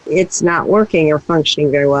 it's not working or functioning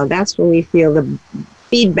very well. That's when we feel the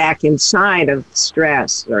feedback inside of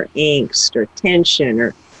stress or angst or tension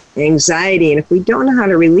or anxiety. And if we don't know how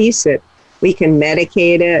to release it, we can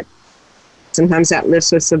medicate it. Sometimes that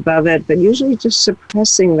lifts us above it, but usually just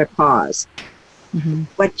suppressing the cause. Mm-hmm.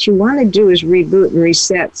 What you want to do is reboot and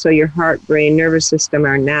reset so your heart, brain, nervous system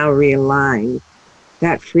are now realigned.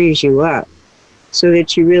 That frees you up so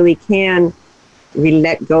that you really can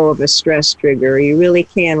let go of a stress trigger. You really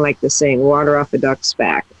can, like the saying, water off a duck's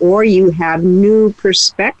back. Or you have new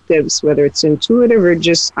perspectives, whether it's intuitive or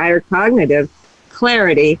just higher cognitive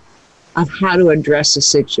clarity of how to address a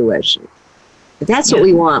situation. But that's what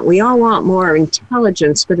we want. We all want more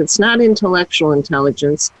intelligence, but it's not intellectual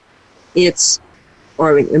intelligence.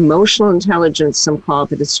 Or emotional intelligence, some call it,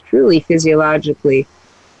 but it's truly physiologically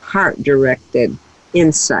heart-directed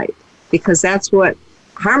insight, because that's what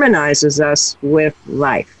harmonizes us with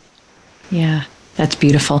life. Yeah, that's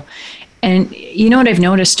beautiful. And you know what I've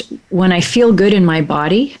noticed? When I feel good in my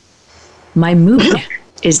body, my mood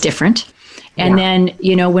is different. And then,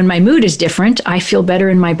 when my mood is different, I feel better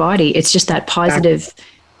in my body. It's just that positive.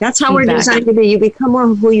 That's how we're designed to be. You become more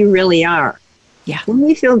who you really are. Yeah. When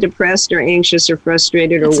we feel depressed or anxious or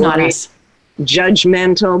frustrated or worried,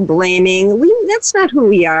 judgmental, blaming, that's not who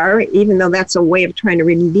we are, even though that's a way of trying to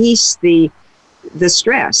release the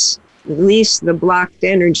stress, release the blocked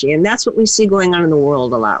energy. And that's what we see going on in the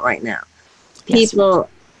world a lot right now. People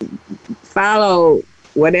follow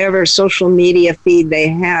whatever social media feed they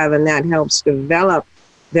have, and that helps develop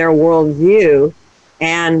their worldview,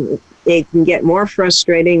 and it can get more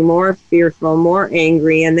frustrating, more fearful, more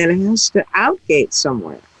angry, and then it has to outgate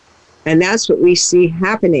somewhere. And that's what we see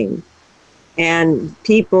happening. And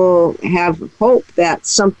people have hope that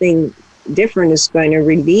something different is going to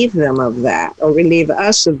relieve them of that, or relieve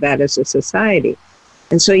us of that as a society.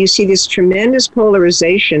 And so you see this tremendous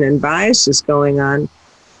polarization and biases going on,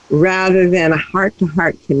 rather than a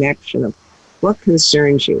heart-to-heart connection of what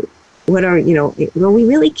concerns you. What are, we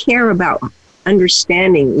really care about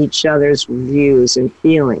understanding each other's views and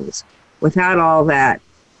feelings without all that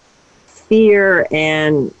fear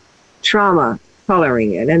and trauma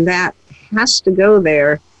coloring it. And that has to go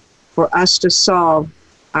there for us to solve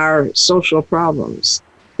our social problems.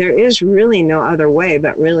 There is really no other way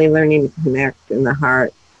but really learning to connect in the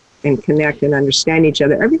heart and connect and understand each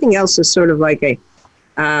other. Everything else is sort of like a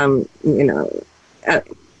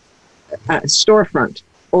storefront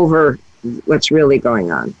over what's really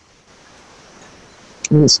going on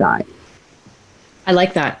inside. I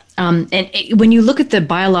like that. And when you look at the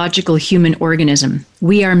biological human organism,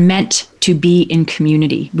 we are meant to be in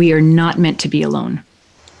community. We are not meant to be alone.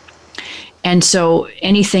 And so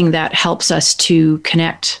anything that helps us to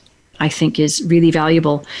connect, I think, is really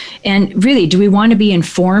valuable. And really, do we want to be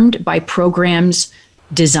informed by programs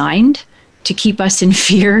designed to keep us in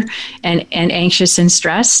fear and anxious and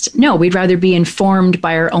stressed? No, we'd rather be informed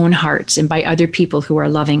by our own hearts and by other people who are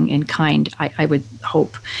loving and kind, I would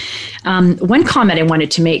hope. One comment I wanted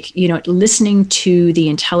to make, listening to the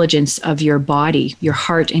intelligence of your body, your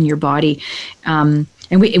heart and your body,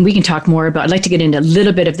 and we can talk more about, I'd like to get into a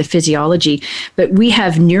little bit of the physiology, but we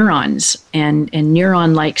have neurons and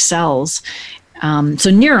neuron-like cells. So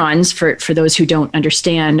neurons, for those who don't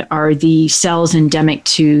understand, are the cells endemic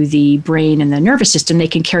to the brain and the nervous system. They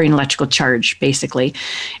can carry an electrical charge, basically.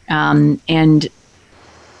 And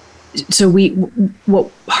so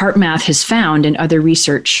what HeartMath has found and other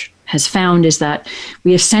research has found is that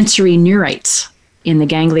we have sensory neurites in the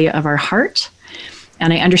ganglia of our heart.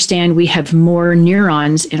 And I understand we have more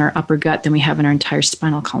neurons in our upper gut than we have in our entire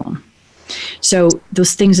spinal column. So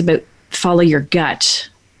those things about follow your gut,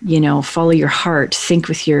 follow your heart, think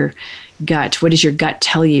with your gut. What does your gut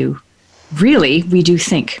tell you? Really, we do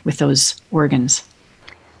think with those organs.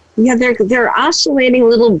 Yeah, they're oscillating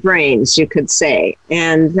little brains, you could say.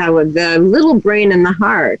 And the little brain in the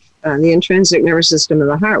heart, the intrinsic nervous system of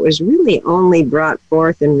the heart, was really only brought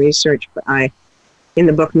forth in research in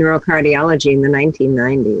the book Neurocardiology in the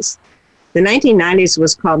 1990s. The 1990s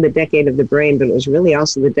was called the decade of the brain, but it was really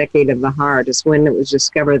also the decade of the heart. It's when it was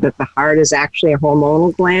discovered that the heart is actually a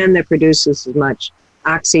hormonal gland that produces as much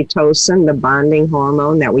oxytocin, the bonding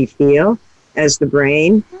hormone that we feel, as the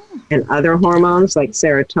brain, and other hormones like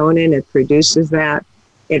serotonin. It produces that.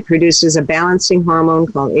 It produces a balancing hormone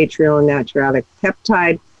called atrial natriuretic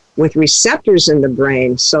peptide with receptors in the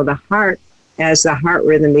brain. So the heart, as the heart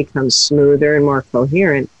rhythm becomes smoother and more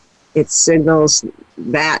coherent, it signals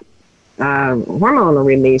that hormonal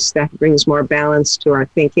release that brings more balance to our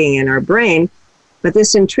thinking and our brain. But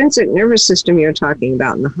this intrinsic nervous system you're talking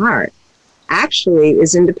about in the heart actually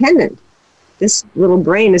is independent. This little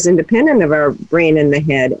brain is independent of our brain in the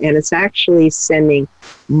head, and it's actually sending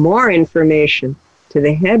more information to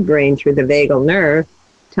the head brain through the vagal nerve,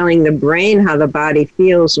 telling the brain how the body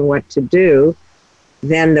feels and what to do.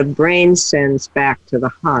 Then the brain sends back to the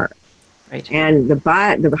heart. Right. And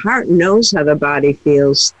the heart knows how the body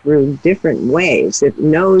feels through different ways. It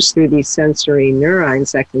knows through these sensory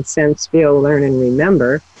neurons that can sense, feel, learn, and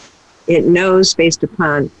remember. It knows based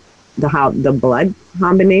upon the blood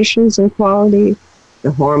combinations and quality,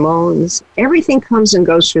 the hormones. Everything comes and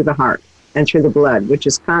goes through the heart and through the blood, which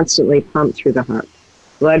is constantly pumped through the heart.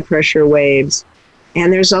 Blood pressure waves.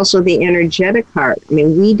 And there's also the energetic heart. I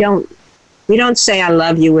mean, we don't say, I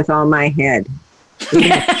love you with all my head.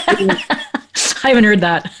 I haven't heard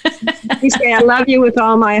that. We say, I love you with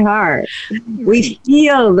all my heart. We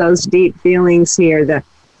feel those deep feelings here. The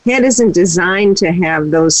head isn't designed to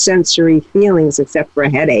have those sensory feelings except for a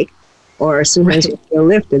headache, or sometimes we feel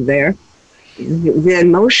lifted there. The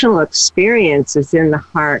emotional experience is in the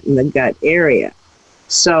heart and the gut area.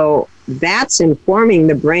 So that's informing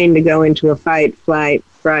the brain to go into a fight, flight,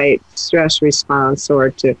 fright, stress response,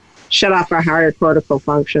 or to shut off our higher cortical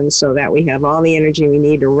functions so that we have all the energy we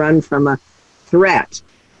need to run from a threat.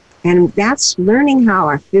 And that's learning how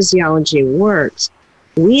our physiology works.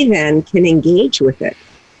 We then can engage with it.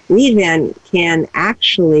 We then can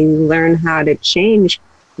actually learn how to change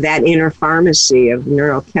that inner pharmacy of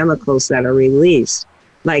neurochemicals that are released,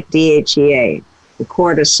 like DHEA, and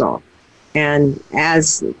cortisol. And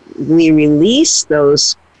as we release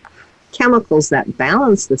those chemicals that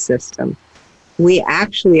balance the system, we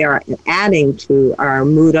actually are adding to our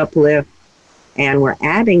mood uplift, and we're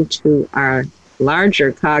adding to our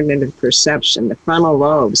larger cognitive perception, the frontal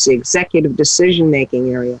lobes, the executive decision-making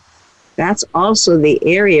area. That's also the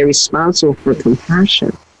area responsible for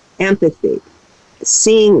compassion, empathy,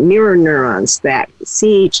 seeing mirror neurons that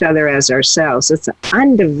see each other as ourselves. It's an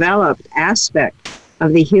undeveloped aspect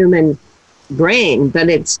of the human brain, but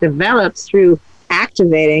it's developed through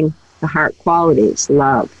activating the heart qualities: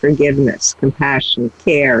 love, forgiveness, compassion,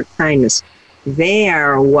 care, kindness. They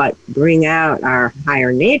are what bring out our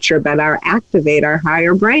higher nature, but activate our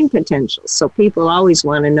higher brain potential. So people always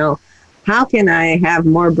want to know, how can I have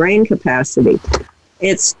more brain capacity?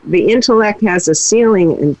 It's the intellect has a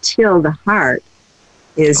ceiling until the heart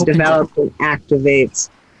is developed and activates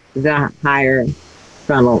the higher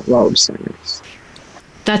frontal lobe centers.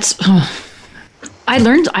 I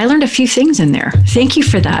learned a few things in there. Thank you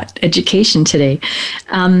for that education today.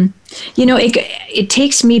 It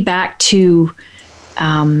takes me back to,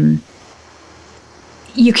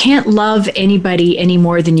 you can't love anybody any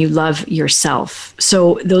more than you love yourself.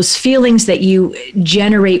 So those feelings that you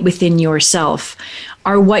generate within yourself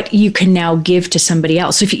are what you can now give to somebody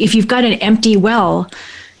else. So if you've got an empty well,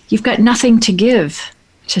 you've got nothing to give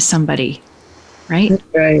to somebody, right?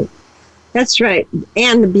 That's right. That's right.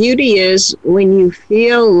 And the beauty is when you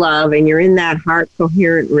feel love and you're in that heart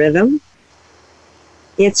coherent rhythm,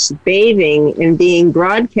 it's bathing and being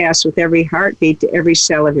broadcast with every heartbeat to every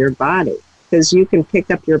cell of your body. Because you can pick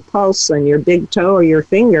up your pulse on your big toe or your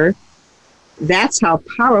finger. That's how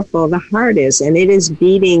powerful the heart is. And it is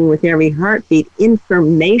beating with every heartbeat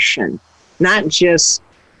information, not just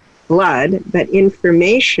blood, but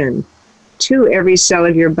information to every cell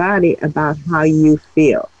of your body about how you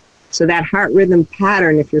feel. So that heart rhythm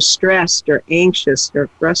pattern, if you're stressed or anxious or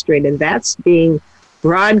frustrated, that's being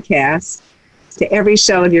broadcast to every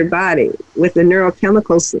cell of your body with the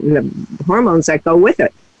neurochemicals and the hormones that go with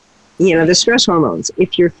it. The stress hormones.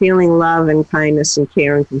 If you're feeling love and kindness and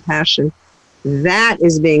care and compassion, that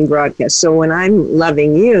is being broadcast. So when I'm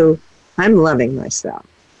loving you, I'm loving myself.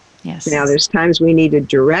 Yes. Now, there's times we need to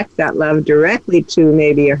direct that love directly to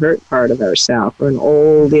maybe a hurt part of ourselves or an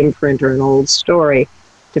old imprint or an old story,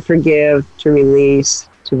 to forgive, to release,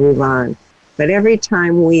 to move on. But every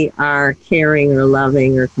time we are caring or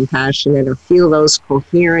loving or compassionate or feel those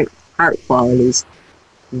coherent heart qualities,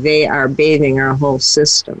 they are bathing our whole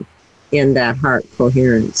system in that heart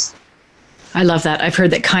coherence. I love that. I've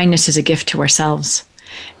heard that kindness is a gift to ourselves.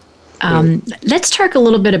 Let's talk a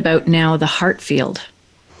little bit about now the heart field.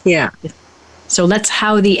 Yeah. So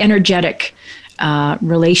how the energetic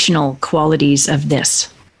relational qualities of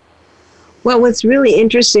this. Well, what's really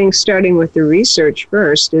interesting, starting with the research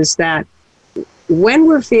first, is that when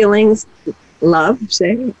we're feeling love,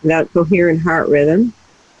 say, that coherent heart rhythm,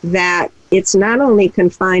 that it's not only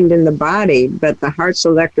confined in the body, but the heart's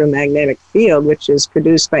electromagnetic field, which is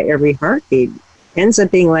produced by every heartbeat, ends up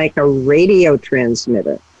being like a radio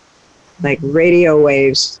transmitter, like radio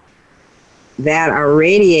waves that are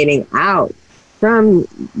radiating out from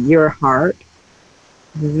your heart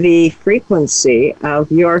the frequency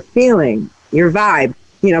of your feeling, your vibe.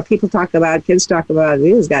 You know, kids talk about, he's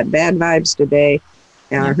got bad vibes today.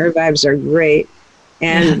 Her vibes are great.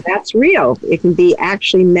 And that's real. It can be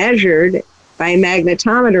actually measured by a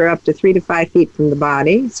magnetometer up to 3 to 5 feet from the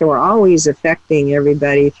body. So we're always affecting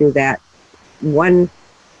everybody through that one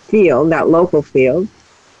field, that local field.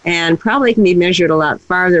 And probably can be measured a lot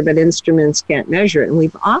farther, but instruments can't measure it. And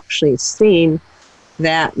we've actually seen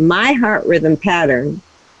that my heart rhythm pattern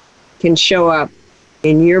can show up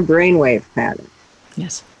in your brainwave pattern.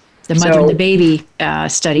 Yes. The mother and the baby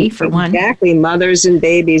study, for one. Exactly. Mothers and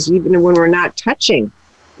babies, even when we're not touching,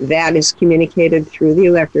 that is communicated through the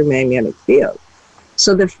electromagnetic field.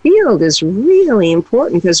 So the field is really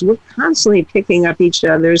important because we're constantly picking up each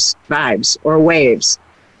other's vibes or waves.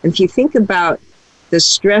 And if you think about the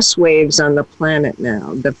stress waves on the planet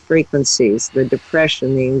now, the frequencies, the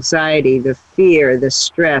depression, the anxiety, the fear, the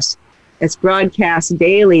stress, it's broadcast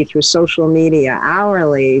daily through social media,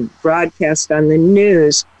 hourly, broadcast on the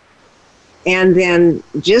news. And then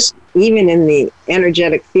just even in the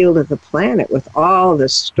energetic field of the planet with all the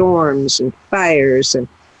storms and fires and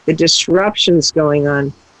the disruptions going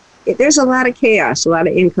on, there's a lot of chaos, a lot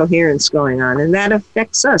of incoherence going on. And that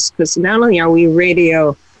affects us because not only are we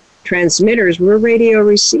radio transmitters, we're radio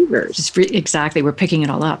receivers. Exactly. We're picking it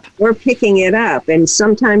all up. We're picking it up. And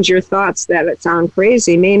sometimes your thoughts that sound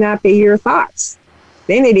crazy may not be your thoughts.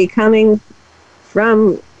 They may be coming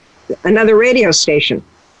from another radio station.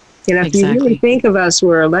 You know, if you really think of us,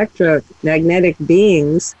 we're electromagnetic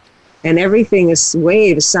beings, and everything is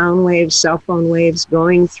waves, sound waves, cell phone waves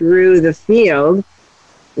going through the field.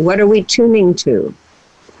 What are we tuning to?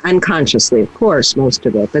 Unconsciously, of course, most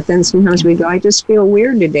of it. But then sometimes we go, I just feel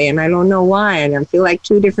weird today, and I don't know why. And I feel like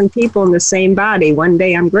two different people in the same body. One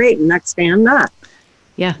day I'm great, and next day I'm not.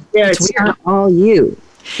 Yeah, it's not all you.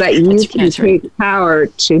 But you can take power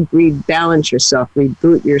to rebalance yourself,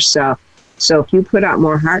 reboot yourself. So if you put out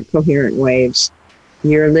more heart coherent waves,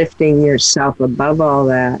 you're lifting yourself above all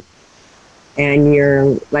that, and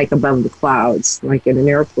you're like above the clouds, like in an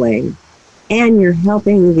airplane, and you're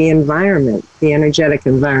helping the environment, the energetic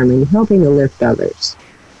environment, helping to lift others.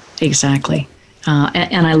 Exactly.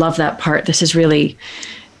 And I love that part. This is really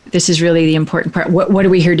the important part. What are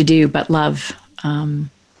we here to do but love? And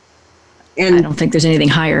I don't think there's anything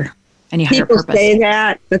higher, any higher purpose. People say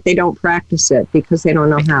that, but they don't practice it because they don't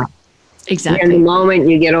know how. Exactly. In the moment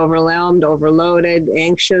you get overwhelmed, overloaded,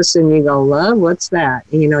 anxious, and you go, love, what's that?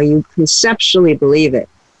 You know, you conceptually believe it.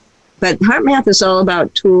 But HeartMath is all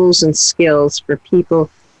about tools and skills for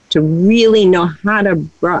people to really know how to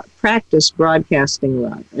practice broadcasting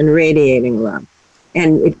love and radiating love.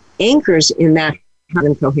 And it anchors in that heart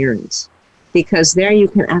and coherence, because there you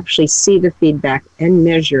can actually see the feedback and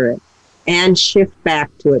measure it and shift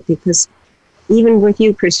back to it. Because even with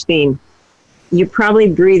you, Christine, your probably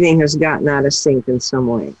breathing has gotten out of sync in some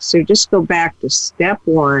way. So just go back to step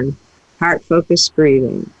one, heart-focused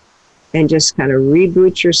breathing, and just kind of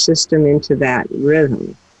reboot your system into that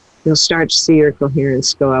rhythm. You'll start to see your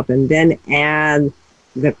coherence go up, and then add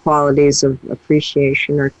the qualities of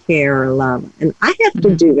appreciation or care or love. And I have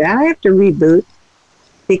to do that. I have to reboot,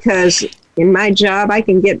 because in my job, I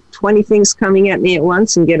can get 20 things coming at me at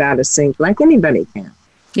once and get out of sync like anybody can.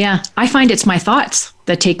 Yeah, I find it's my thoughts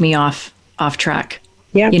that take me off track.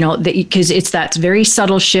 Yeah. You know, because it's that very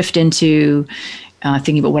subtle shift into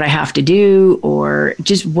thinking about what I have to do or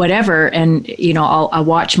just whatever. And, you know, I'll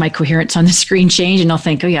watch my coherence on the screen change and I'll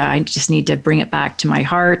think, oh yeah, I just need to bring it back to my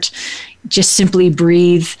heart, just simply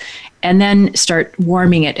breathe, and then start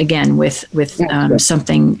warming it again with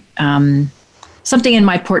something in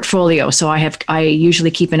my portfolio. So I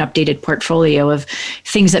usually keep an updated portfolio of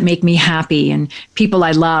things that make me happy and people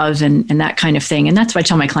I love and that kind of thing. And that's what I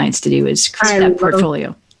tell my clients to do, is create that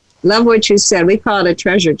portfolio. Love what you said. We call it a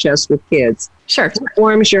treasure chest with kids. Sure. What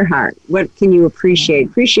warms your heart? What can you appreciate?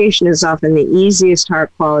 Appreciation is often the easiest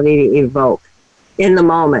heart quality to evoke in the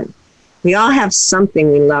moment. We all have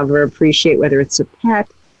something we love or appreciate, whether it's a pet,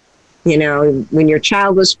 you know, when your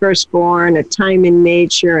child was first born, a time in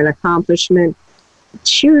nature, an accomplishment.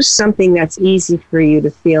 Choose something that's easy for you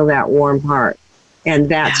to feel that warm heart. And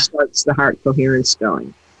that starts the heart coherence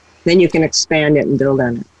going. Then you can expand it and build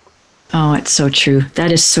on it. Oh, it's so true.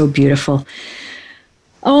 That is so beautiful.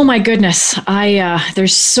 Oh my goodness.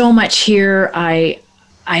 There's so much here.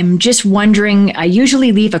 I'm just wondering, I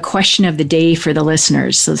usually leave a question of the day for the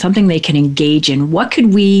listeners, so something they can engage in. What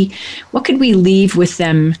could we leave with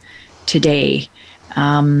them today?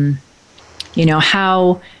 You know,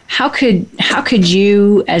 how could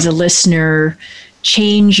you as a listener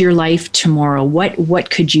change your life tomorrow? What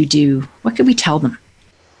could you do? What could we tell them?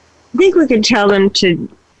 I think we could tell them to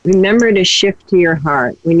remember to shift to your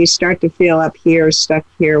heart. When you start to feel up here, stuck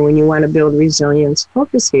here, when you want to build resilience,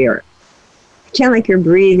 focus here. Pretend like you're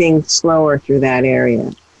breathing slower through that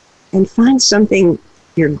area. And find something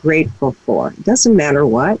you're grateful for. It doesn't matter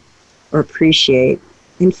what, or appreciate.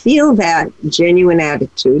 And feel that genuine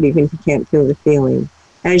attitude, even if you can't feel the feeling,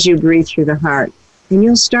 as you breathe through the heart. And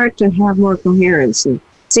you'll start to have more coherence and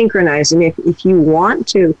synchronize. And if you want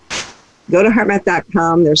to, go to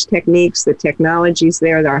HeartMath.com. There's techniques, the technology's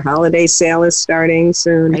there. Our holiday sale is starting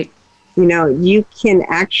soon. Right. You know, you can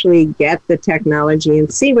actually get the technology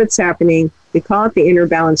and see what's happening. We call it the Inner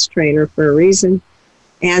Balance Trainer for a reason.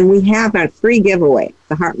 And we have a free giveaway,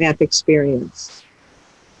 the HeartMath Experience.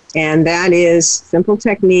 And that is simple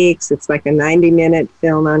techniques. It's like a 90-minute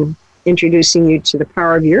film on introducing you to the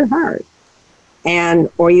power of your heart.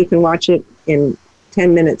 Or you can watch it in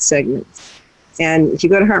 10-minute segments. And if you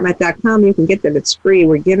go to HeartMath.com, you can get that. It's free.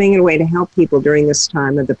 We're giving it away to help people during this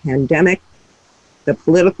time of the pandemic, the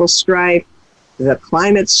political strife, the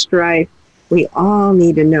climate strife. We all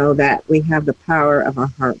need to know that we have the power of our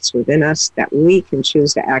hearts within us that we can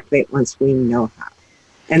choose to activate once we know how.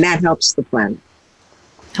 And that helps the planet.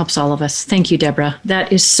 Helps all of us. Thank you, Deborah.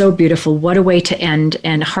 That is so beautiful. What a way to end.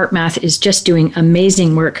 And HeartMath is just doing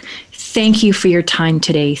amazing work. Thank you for your time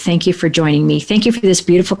today. Thank you for joining me. Thank you for this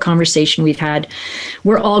beautiful conversation we've had.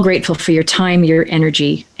 We're all grateful for your time, your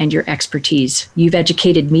energy, and your expertise. You've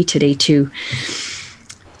educated me today, too.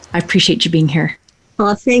 I appreciate you being here.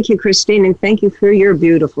 Well, thank you, Christine, and thank you for your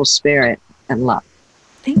beautiful spirit and love.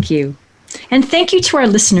 Thank you. And thank you to our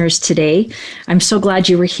listeners today. I'm so glad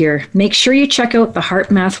you were here. Make sure you check out the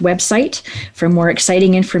HeartMath website for more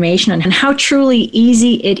exciting information on how truly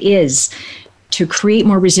easy it is to create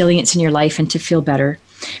more resilience in your life and to feel better.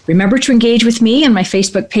 Remember to engage with me on my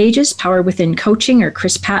Facebook pages, Power Within Coaching or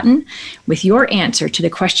Chris Patton, with your answer to the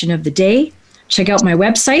question of the day. Check out my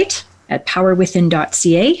website at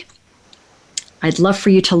powerwithin.ca. I'd love for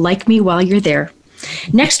you to like me while you're there.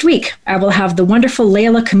 Next week, I will have the wonderful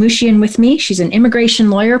Layla Kamushian with me. She's an immigration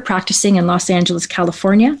lawyer practicing in Los Angeles,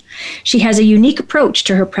 California. She has a unique approach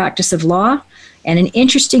to her practice of law and an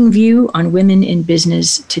interesting view on women in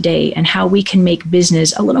business today and how we can make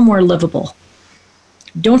business a little more livable.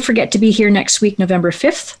 Don't forget to be here next week, November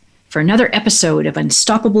 5th, for another episode of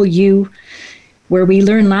Unstoppable You, where we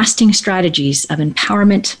learn lasting strategies of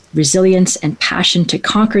empowerment, resilience, and passion to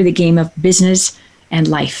conquer the game of business and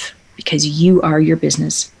life, because you are your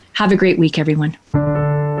business. Have a great week, everyone.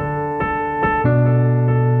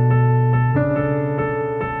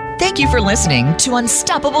 Thank you for listening to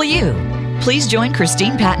Unstoppable You. Please join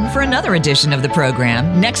Christine Patton for another edition of the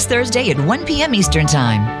program next Thursday at 1 p.m. Eastern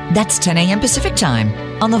Time. That's 10 a.m. Pacific Time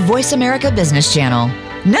on the Voice America Business Channel.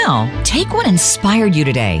 Now, take what inspired you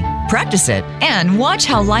today, practice it, and watch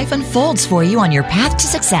how life unfolds for you on your path to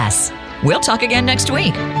success. We'll talk again next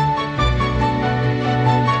week.